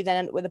is why you then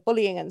end up with the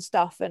bullying and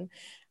stuff. And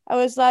I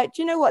was like,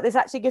 do you know what? This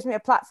actually gives me a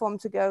platform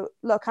to go,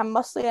 look, I'm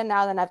musclier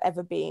now than I've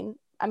ever been.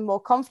 I'm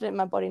more confident in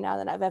my body now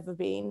than I've ever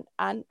been.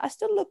 And I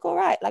still look all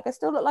right. Like, I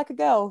still look like a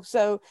girl.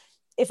 So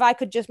if I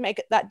could just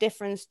make that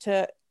difference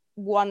to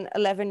one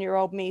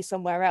 11-year-old me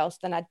somewhere else,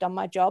 then I'd done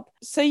my job.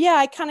 So yeah,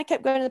 I kind of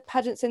kept going to the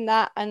pageants in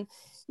that. And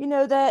you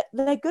know,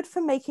 they're good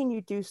for making you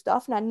do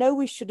stuff. And I know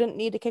we shouldn't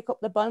need to kick up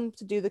the bum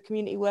to do the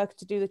community work,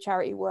 to do the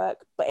charity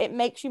work, but it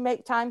makes you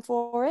make time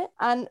for it.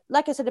 And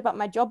like I said about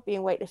my job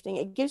being weightlifting,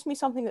 it gives me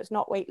something that's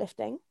not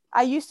weightlifting.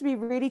 I used to be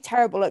really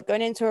terrible at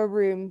going into a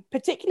room,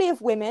 particularly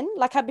of women.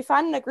 Like I'd be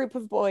finding a group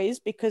of boys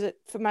because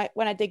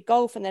when I did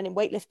golf and then in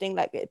weightlifting,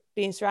 like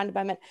being surrounded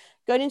by men,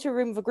 going into a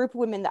room with a group of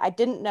women that I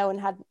didn't know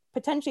and had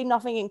potentially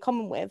nothing in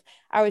common with,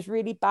 I was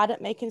really bad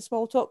at making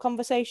small talk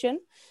conversation.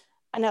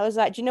 And I was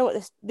like, do you know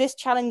what? This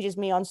challenges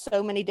me on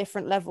so many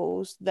different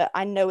levels that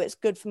I know it's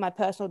good for my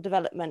personal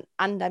development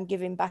and I'm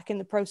giving back in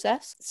the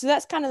process. So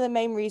that's kind of the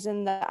main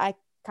reason that I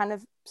kind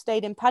of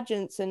stayed in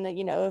pageants and,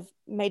 you know, have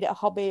made it a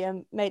hobby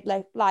and made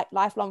like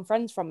lifelong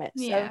friends from it.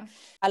 Yeah. So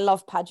I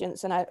love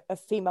pageants and a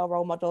female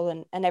role model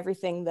and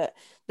everything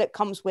that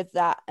comes with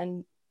that.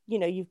 And, you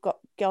know, you've got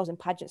girls in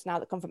pageants now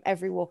that come from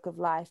every walk of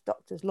life,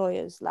 doctors,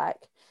 lawyers, like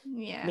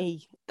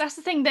me. That's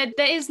the thing, that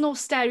there is no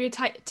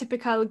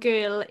stereotypical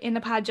girl in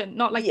a pageant,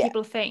 not like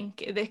people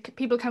think.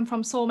 People come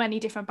from so many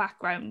different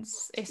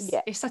backgrounds.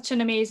 It's such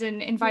an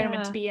amazing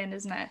environment to be in,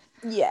 isn't it?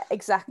 Yeah,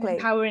 exactly.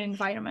 Empowering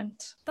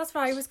environment. That's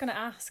what I was going to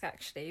ask,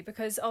 actually,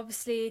 because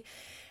obviously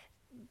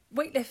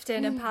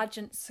weightlifting and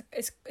pageants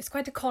is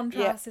quite a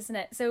contrast, isn't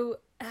it? So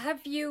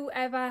have you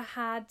ever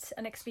had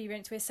an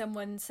experience where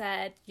someone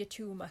said you're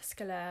too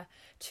muscular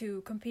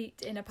to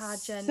compete in a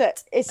pageant? So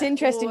it's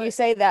interesting you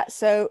say that.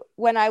 So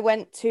when I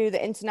went to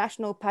the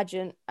international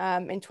pageant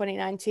in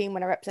 2019,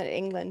 when I represented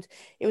England,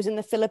 it was in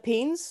the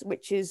Philippines,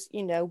 which is,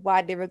 you know,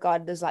 widely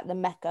regarded as like the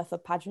mecca for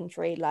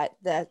pageantry. Like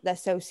they're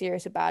so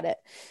serious about it.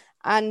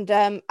 And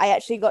I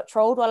actually got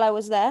trolled while I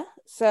was there.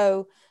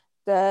 So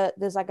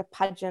there's like a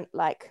pageant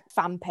like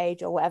fan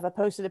page or whatever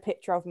posted a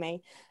picture of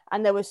me,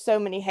 and there was so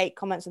many hate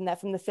comments in there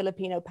from the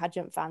Filipino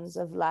pageant fans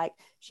of like,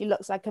 she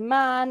looks like a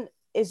man,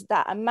 is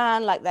that a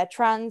man, like they're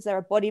trans, they're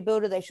a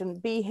bodybuilder, they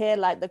shouldn't be here,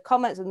 like the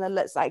comments, and then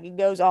it's like it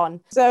goes on.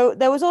 So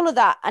there was all of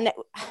that, and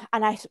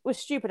I was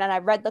stupid and I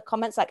read the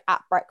comments like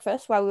at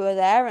breakfast while we were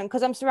there, and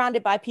because I'm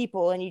surrounded by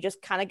people and you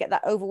just kind of get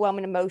that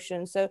overwhelming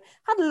emotion, so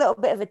had a little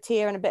bit of a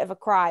tear and a bit of a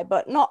cry,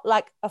 but not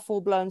like a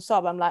full-blown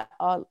sob. I'm like,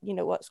 oh, you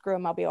know what, screw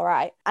him, I'll be all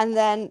right. And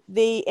then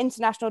the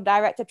international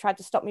director tried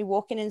to stop me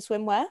walking in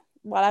swimwear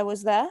while I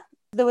was there.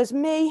 There was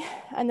me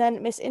and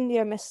then Miss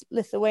India, Miss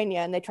Lithuania,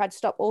 and they tried to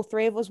stop all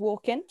three of us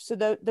walking. So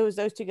there was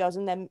those two girls,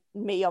 and then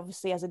me,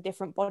 obviously, as a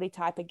different body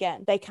type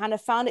again. They kind of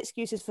found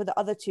excuses for the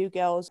other two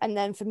girls. And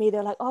then for me,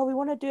 they're like, oh, we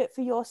want to do it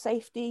for your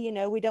safety. You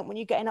know, we don't want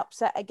you getting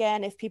upset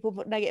again if people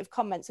put negative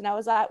comments. And I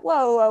was like,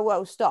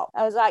 whoa, stop.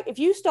 I was like, if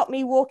you stop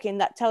me walking,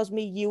 that tells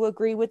me you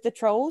agree with the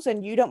trolls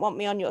and you don't want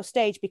me on your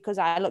stage because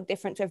I look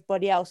different to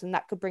everybody else, and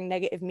that could bring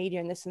negative media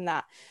and this and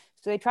that.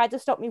 So they tried to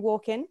stop me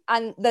walking,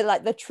 and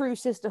the true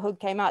sisterhood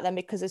came out then,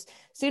 because as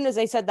soon as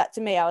they said that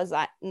to me, I was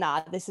like,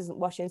 nah, this isn't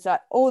washing. So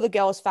all the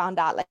girls found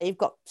out, like you've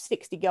got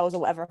 60 girls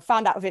or whatever,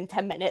 found out within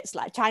 10 minutes,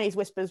 like Chinese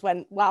whispers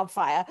went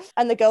wildfire.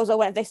 And the girls all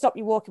went, if they stop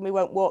you walking, we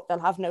won't walk, they'll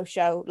have no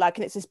show. Like,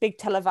 and it's this big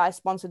televised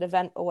sponsored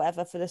event or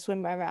whatever for the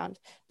swimwear round.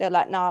 They're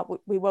like, nah,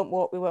 we won't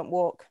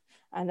walk.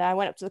 And I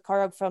went up to the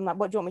choreographer, I'm like,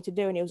 what do you want me to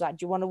do? And he was like,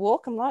 do you want to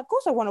walk? I'm like, of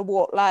course I want to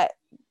walk. Like,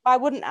 why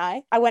wouldn't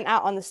I? I went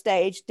out on the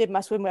stage, did my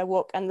swimwear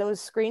walk, and there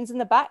was screens in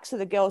the back so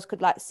the girls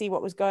could like see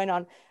what was going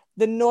on.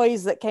 The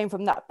noise that came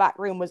from that back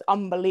room was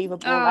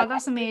unbelievable. Oh, like,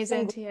 that's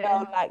amazing to hear.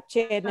 Girl, like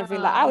cheered and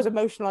everything. Like, I was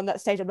emotional on that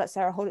stage. I'm like,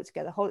 Sarah, hold it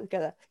together.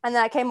 And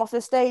then I came off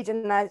the stage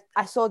and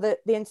I saw the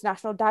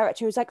international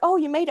director who was like, oh,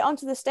 you made it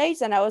onto the stage.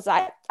 And I was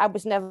like, I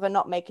was never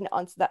not making it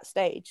onto that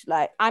stage.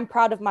 Like, I'm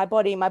proud of my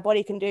body. My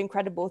body can do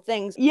incredible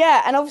things.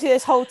 Yeah. And obviously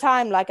this whole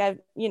time, like I've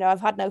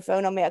had no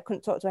phone on me. I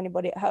couldn't talk to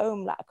anybody at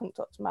home. Like I couldn't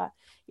talk to my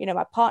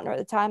partner at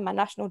the time, my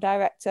national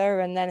director.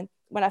 And then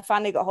when I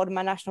finally got hold of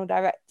my national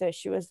director,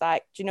 she was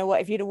like, do you know what,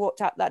 if you'd have walked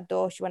out that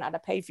door, she went, I'd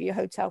have paid for your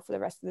hotel for the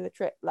rest of the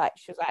trip. Like,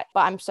 she was like,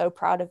 but I'm so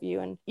proud of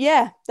you. And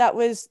yeah, that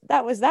was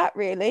that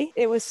really.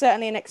 It was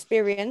certainly an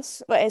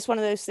experience, but it's one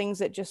of those things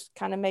that just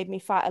kind of made me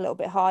fight a little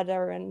bit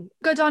harder. And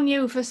good on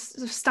you for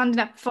standing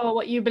up for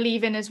what you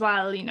believe in as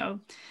well, you know.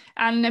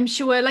 And I'm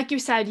sure, like you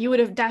said, you would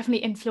have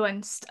definitely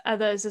influenced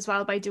others as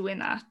well by doing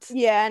that.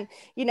 Yeah.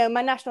 And,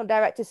 my national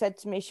director said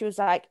to me, she was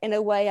like, in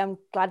a way, I'm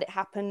glad it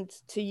happened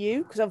to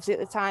you. Because obviously at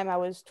the time I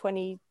was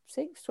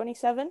 26,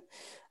 27.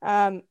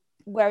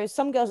 Whereas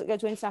some girls that go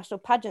to international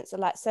pageants are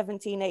like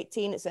 17,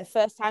 18. It's their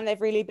first time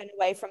they've really been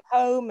away from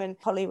home. And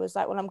Holly was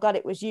like, well, I'm glad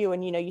it was you.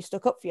 And, you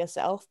stuck up for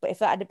yourself. But if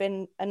that had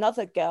been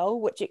another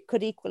girl, which it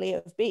could equally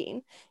have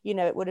been,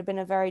 it would have been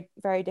a very,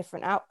 very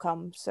different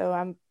outcome. So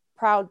I'm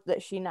proud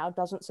that she now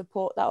doesn't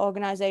support that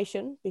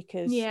organization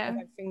because of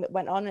everything that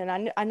went on.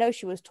 And I know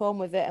she was torn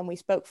with it, and we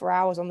spoke for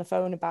hours on the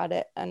phone about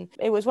it. And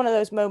it was one of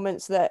those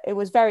moments that it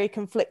was very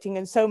conflicting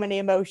and so many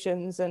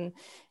emotions. And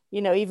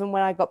you know, even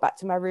when I got back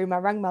to my room, I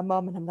rang my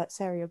mum and I'm like,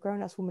 Sarah, you're a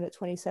grown-ass woman at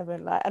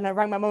 27. Like, and I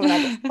rang my mum and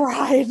I just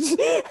cried.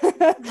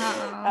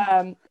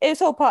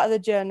 It's all part of the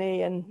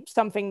journey and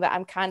something that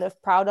I'm kind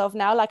of proud of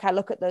now. Like, I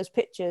look at those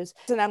pictures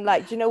and I'm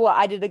like, do you know what?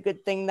 I did a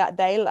good thing that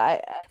day.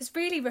 Like, it's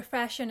really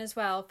refreshing as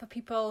well for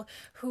people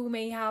who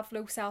may have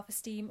low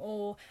self-esteem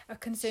or are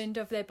concerned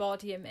of their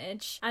body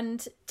image,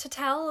 and to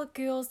tell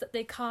girls that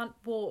they can't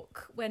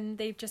walk when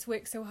they've just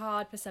worked so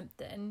hard for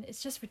something,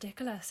 it's just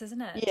ridiculous,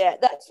 isn't it? Yeah,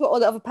 that's what all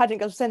the other pageant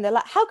girls were saying. They're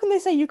like, how can they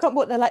say you can't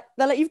walk? They're like,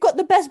 you've got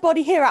the best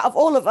body here out of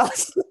all of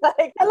us.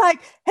 Like, they're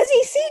like, has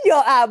he seen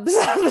your abs?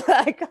 I'm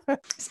like,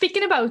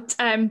 speaking about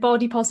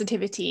body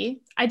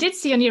positivity, I did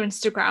see on your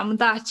Instagram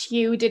that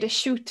you did a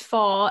shoot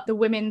for the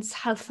Women's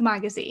Health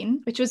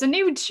magazine, which was a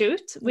nude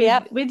shoot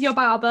with your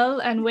barbell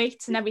and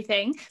weights and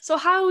everything. So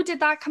how did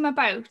that come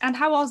about, and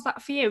how was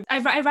that for you?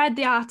 I read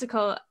the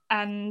article,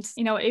 and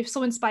you know, it was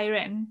so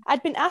inspiring.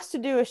 I'd been asked to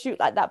do a shoot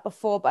like that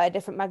before by a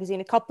different magazine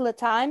a couple of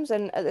times,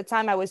 and at the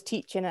time I was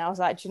teaching and I was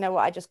like, do you know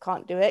what, I just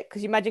can't do it,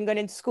 because you imagine going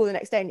into school the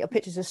next day and your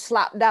pictures are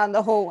slapped down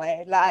the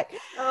hallway, like,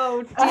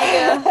 oh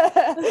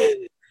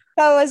dear.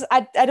 So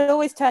I'd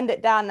always turned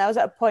it down, and I was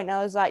at a point and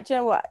I was like, do you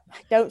know what, I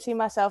don't see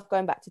myself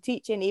going back to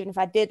teaching. Even if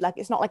I did, like,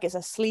 it's not like it's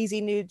a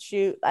sleazy nude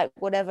shoot, like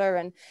whatever.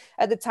 And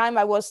at the time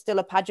I was still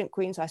a pageant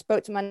queen, so I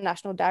spoke to my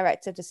national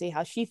director to see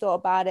how she thought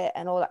about it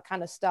and all that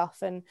kind of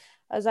stuff. And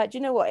I was like, do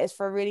you know what, it's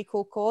for a really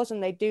cool cause.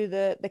 And they do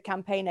the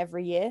campaign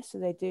every year, so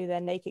they do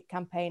their Naked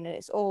campaign, and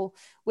it's all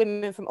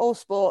women from all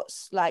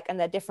sports, like, and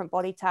their different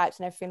body types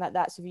and everything like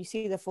that. So if you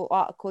see the full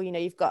article, you know,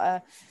 you've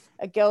got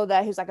a girl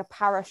there who's like a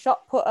para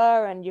shot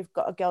putter, and you've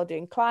got a girl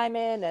doing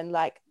climbing, and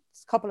like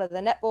a couple of the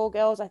netball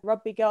girls, like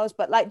rugby girls,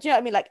 but like, do you know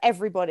what I mean, like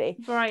everybody,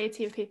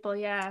 variety of people.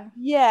 Yeah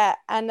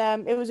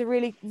And it was a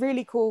really,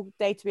 really cool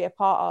day to be a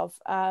part of.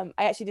 I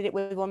actually did it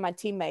with one of my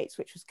teammates,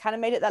 which was kind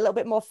of made it that little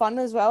bit more fun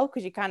as well,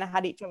 because you kind of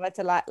had each other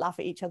to like laugh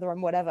at each other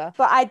and whatever.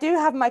 But I do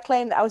have my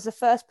claim that I was the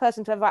first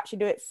person to ever actually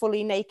do it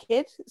fully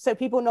naked. So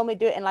people normally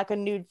do it in like a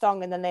nude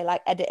thong and then they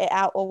like edit it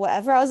out or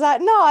whatever. I was like,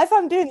 no, if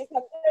I'm doing this,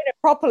 I'm doing it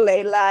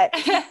properly, like.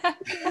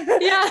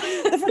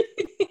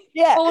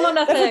 Yeah, all or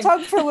nothing. The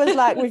photographer was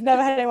like, we've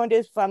never had anyone do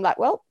this before. I'm like,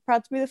 well,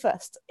 proud to be the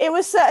first. It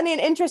was certainly an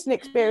interesting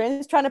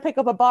experience. Trying to pick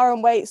up a bar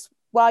and weights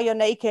while you're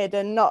naked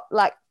and not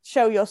like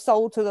show your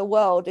soul to the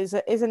world is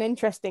an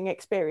interesting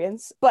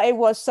experience. But it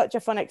was such a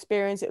fun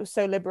experience. It was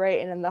so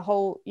liberating. And the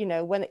whole, you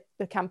know, when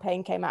the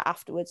campaign came out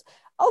afterwards,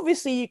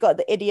 obviously you got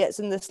the idiots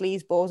and the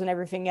sleazeballs and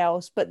everything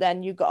else, but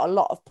then you got a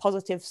lot of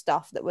positive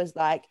stuff that was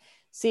like,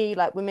 see,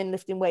 like, women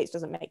lifting weights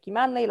doesn't make you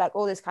manly, like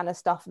all this kind of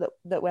stuff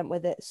that went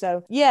with it.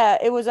 So yeah,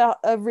 it was a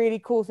really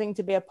cool thing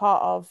to be a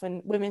part of.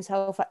 And Women's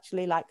Health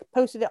actually like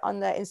posted it on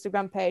their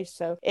Instagram page,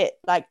 so it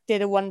like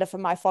did a wonder for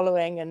my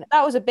following. And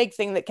that was a big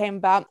thing that came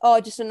about.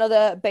 Oh, just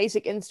another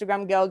basic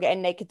Instagram girl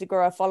getting naked to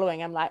grow a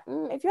following. I'm like,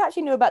 if you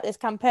actually knew about this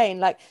campaign,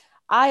 like,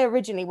 I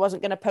originally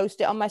wasn't going to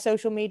post it on my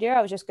social media.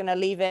 I was just going to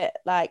leave it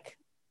like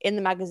in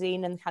the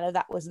magazine, and kind of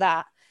that was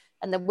that.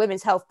 And then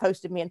Women's Health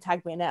posted me and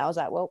tagged me in it. I was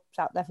like, well, it's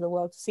out there for the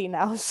world to see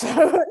now.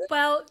 So,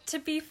 well, to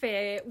be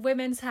fair,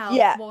 Women's Health,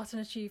 what an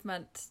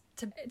achievement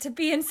to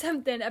be in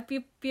something,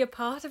 be a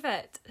part of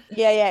it.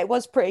 Yeah, it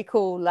was pretty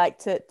cool, like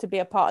to be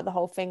a part of the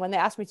whole thing. When they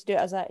asked me to do it,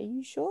 I was like, are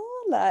you sure?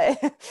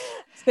 Like,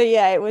 so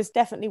yeah, it was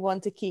definitely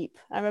one to keep.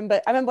 I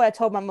remember I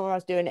told my mum I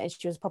was doing it, and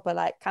she was proper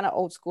like kind of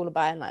old school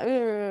about it, and like,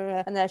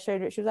 ugh. And then I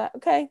showed her it. She was like,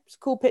 okay, it's a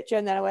cool picture.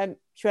 And then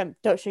she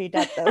went, don't show your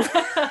dad though.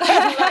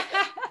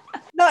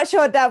 Not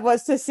sure Dad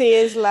was to see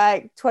his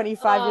like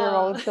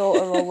 25-year-old daughter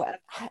or whatever.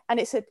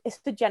 And it's a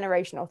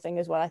generational thing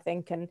as well, I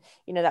think. And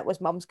you know, that was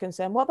Mum's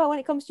concern. What about when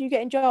it comes to you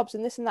getting jobs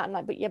and this and that? And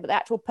like, but the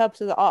actual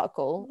purpose of the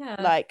article,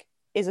 like,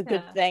 is a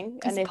good thing.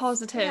 It's and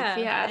positive.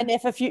 And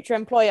if a future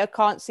employer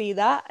can't see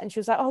that, and she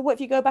was like, oh, what if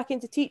you go back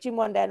into teaching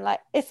one day? And like,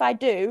 if I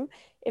don't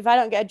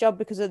get a job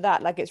because of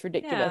that, like, it's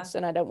ridiculous,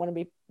 and I don't want to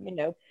be, you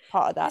know,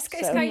 part of that. It's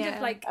kind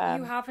of like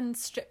you haven't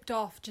stripped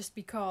off just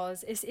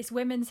because it's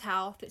women's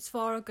health, it's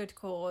for a good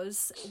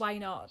cause, why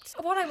not?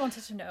 What I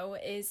wanted to know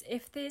is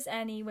if there's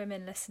any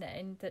women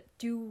listening that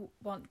do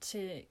want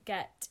to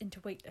get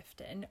into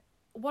weightlifting,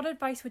 what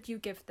advice would you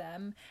give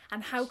them,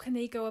 and how can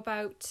they go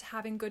about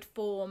having good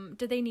form?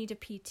 Do they need a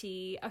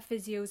PT? Are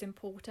physios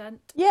important?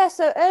 Yeah,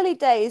 so early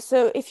days.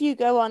 So if you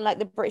go on like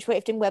the British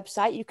Weightlifting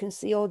website, you can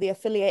see all the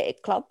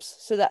affiliated clubs.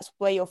 So that's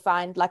where you'll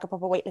find like a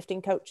proper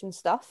weightlifting coach and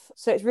stuff.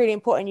 So it's really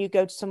important you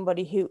go to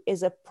somebody who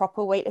is a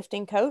proper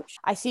weightlifting coach.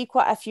 I see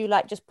quite a few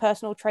like just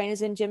personal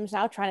trainers in gyms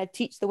now trying to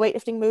teach the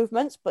weightlifting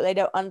movements, but they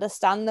don't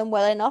understand them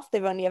well enough.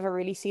 They've only ever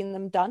really seen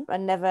them done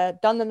and never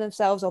done them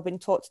themselves or been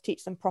taught to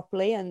teach them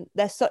properly. And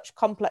they're such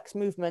complex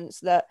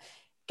movements that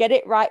get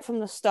it right from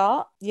the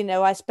start. You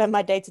know, I spend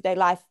my day-to-day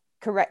life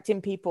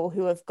correcting people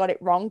who have got it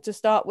wrong to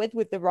start with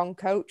the wrong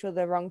coach or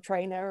the wrong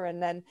trainer,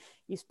 and then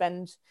you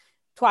spend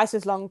twice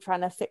as long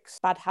trying to fix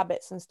bad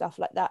habits and stuff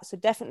like that. So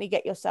definitely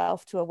get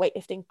yourself to a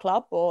weightlifting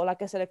club, or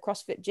like I said, a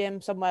CrossFit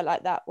gym, somewhere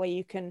like that, where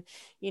you can,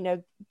 you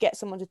know, get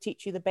someone to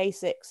teach you the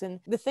basics.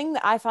 And the thing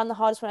that I found the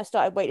hardest when I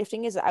started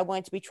weightlifting is that I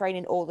wanted to be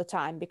training all the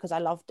time because I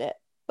loved it.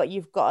 but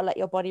you've got to let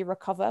your body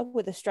recover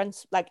with a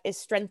strength, like it's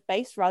strength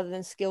based rather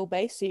than skill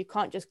based. So you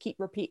can't just keep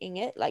repeating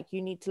it. Like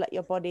you need to let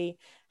your body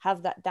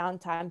have that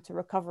downtime to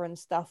recover and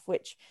stuff,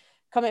 which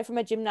coming from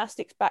a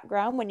gymnastics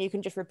background, when you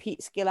can just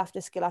repeat skill after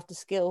skill after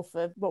skill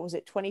for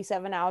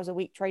 27 hours a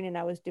week training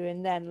I was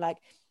doing then, like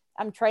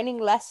I'm training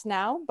less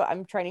now, but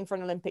I'm training for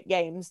an Olympic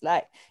Games.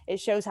 Like it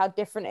shows how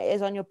different it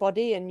is on your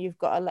body, and you've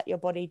got to let your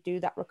body do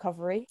that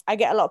recovery. I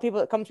get a lot of people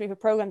that come to me for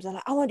programs, they're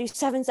like, I want to do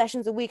 7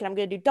 sessions a week and I'm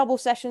going to do double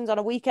sessions on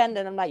a weekend.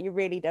 And I'm like, you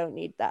really don't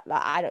need that.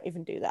 Like I don't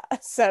even do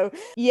that. So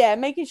yeah,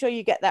 making sure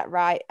you get that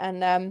right,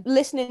 and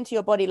listening to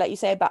your body, like you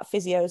say about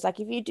physios. Like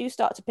if you do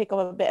start to pick up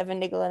a bit of a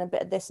niggle and a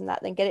bit of this and that,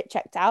 then get it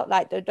checked out.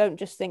 Like don't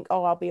just think,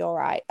 oh, I'll be all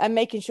right. And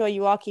making sure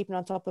you are keeping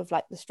on top of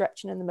like the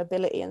stretching and the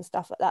mobility and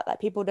stuff like that. Like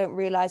people don't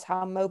realize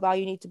how mobile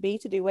you need to be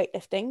to do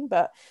weightlifting,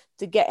 but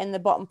to get in the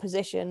bottom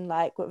position,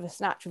 like with a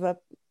snatch of a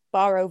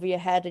bar over your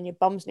head and your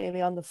bum's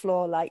nearly on the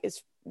floor, like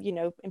it's, you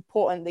know,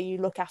 important that you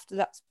look after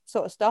that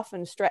sort of stuff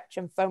and stretch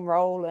and foam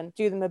roll and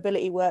do the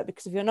mobility work,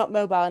 because if you're not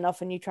mobile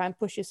enough and you try and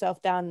push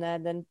yourself down there,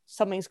 then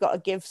something's got to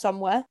give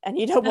somewhere and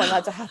you don't want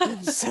that to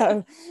happen.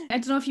 So I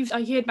don't know if you've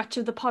heard much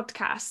of the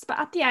podcast, but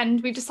at the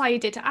end we've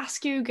decided to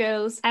ask you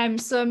girls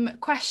some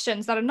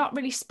questions that are not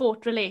really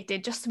sport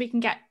related, just so we can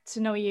get to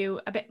know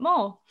you a bit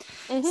more.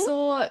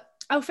 So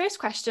our first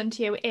question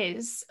to you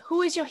is,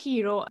 who is your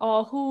hero,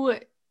 or who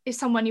is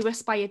someone you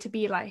aspire to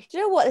be like? Do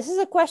you know what? This is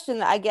a question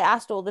that I get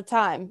asked all the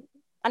time,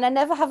 and I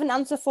never have an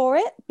answer for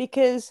it,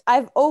 because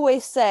I've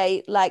always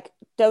say, like,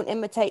 don't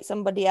imitate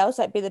somebody else,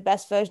 like be the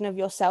best version of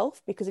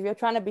yourself, because if you're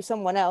trying to be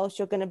someone else,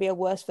 you're going to be a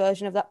worse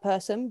version of that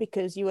person,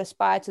 because you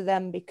aspire to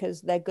them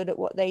because they're good at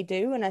what they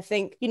do. And I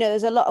think, you know,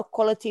 there's a lot of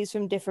qualities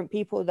from different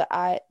people that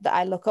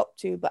I look up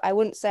to, but I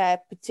wouldn't say I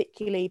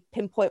particularly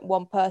pinpoint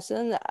one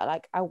person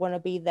that I want to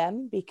be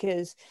them,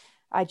 because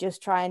I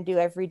just try and do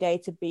every day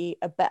to be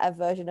a better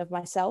version of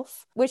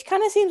myself, which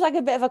kind of seems like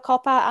a bit of a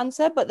cop-out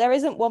answer, but there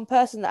isn't one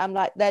person that I'm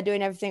like, they're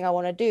doing everything I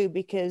want to do,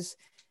 because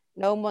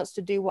no one wants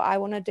to do what I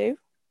want to do.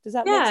 Does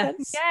that make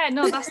sense? Yeah,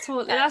 no, that's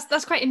totally,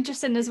 that's quite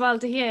interesting as well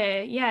to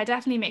hear. Yeah,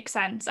 definitely makes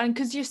sense. And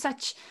because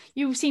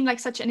you seem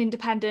like such an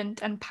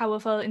independent and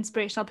powerful,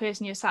 inspirational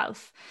person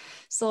yourself.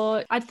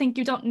 So I think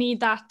you don't need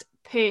that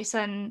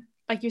person,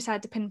 like you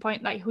said, to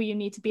pinpoint like who you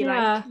need to be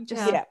like. You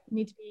just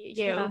need to be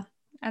you. Yeah.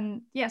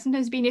 And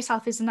sometimes being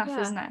yourself is enough,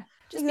 isn't it?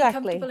 Just be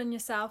comfortable in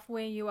yourself,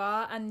 where you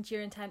are, and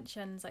your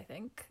intentions, I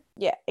think.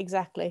 Yeah,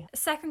 exactly.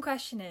 Second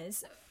question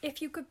is,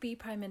 if you could be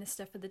Prime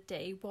Minister for the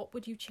day, what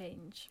would you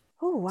change?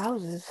 Oh,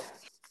 wowzers.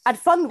 I'd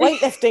fund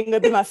weightlifting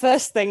would be my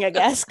first thing, I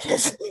guess,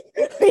 because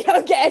we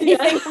don't get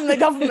anything from the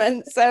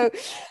government. So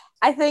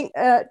I think,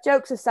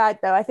 jokes aside,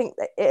 though, I think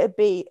that it would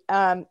be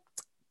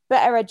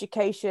better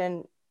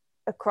education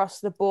across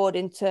the board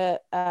into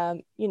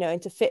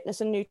into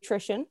fitness and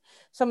nutrition.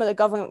 Some of the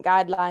government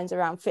guidelines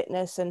around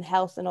fitness and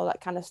health and all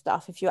that kind of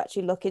stuff, if you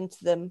actually look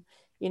into them,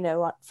 you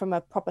know, from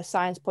a proper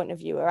science point of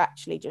view, are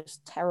actually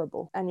just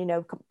terrible. And, you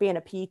know, being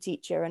a PE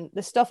teacher and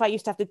the stuff I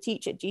used to have to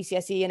teach at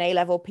GCSE and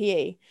A-level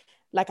PE,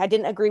 like I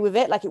didn't agree with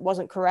it, like it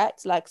wasn't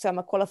correct. Like, so I'm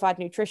a qualified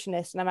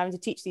nutritionist and I'm having to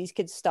teach these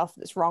kids stuff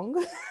that's wrong.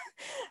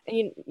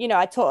 And you know,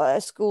 I taught at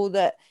a school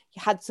that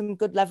had some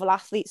good level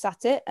athletes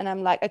at it. And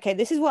I'm like, okay,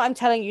 this is what I'm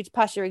telling you to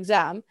pass your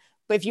exam.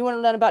 But if you want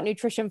to learn about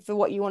nutrition for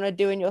what you want to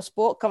do in your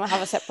sport, come and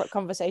have a separate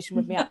conversation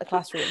with me at the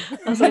classroom.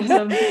 That's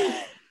awesome.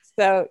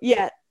 So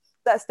yeah,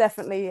 that's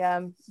definitely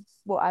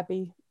what I'd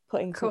be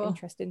putting some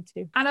interest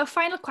into. And our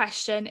final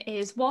question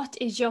is, what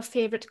is your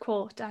favourite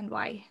quote and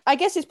why? I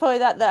guess it's probably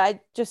that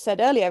I just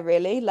said earlier,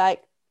 really,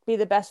 like, be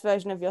the best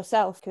version of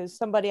yourself, because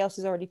somebody else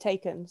is already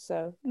taken.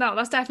 So no,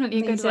 that's definitely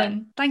a good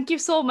one. Thank you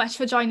so much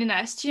for joining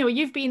us. You know,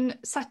 you've been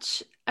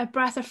such a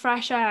breath of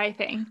fresh air, I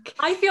think.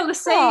 I feel the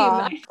same.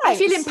 I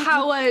feel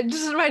empowered,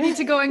 just ready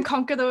to go and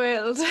conquer the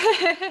world.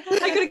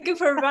 I could go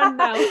for a run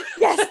now.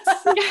 Yes.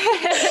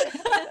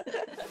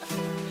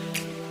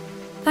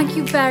 Thank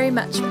you very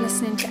much for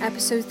listening to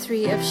episode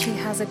 3 of She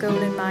Has a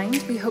Goal in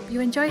Mind. We hope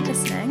you enjoyed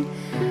listening.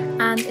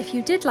 And if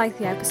you did like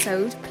the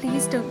episode,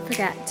 please don't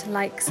forget to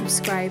like,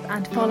 subscribe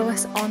and follow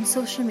us on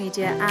social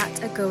media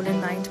at A Goal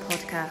in Mind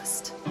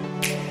Podcast.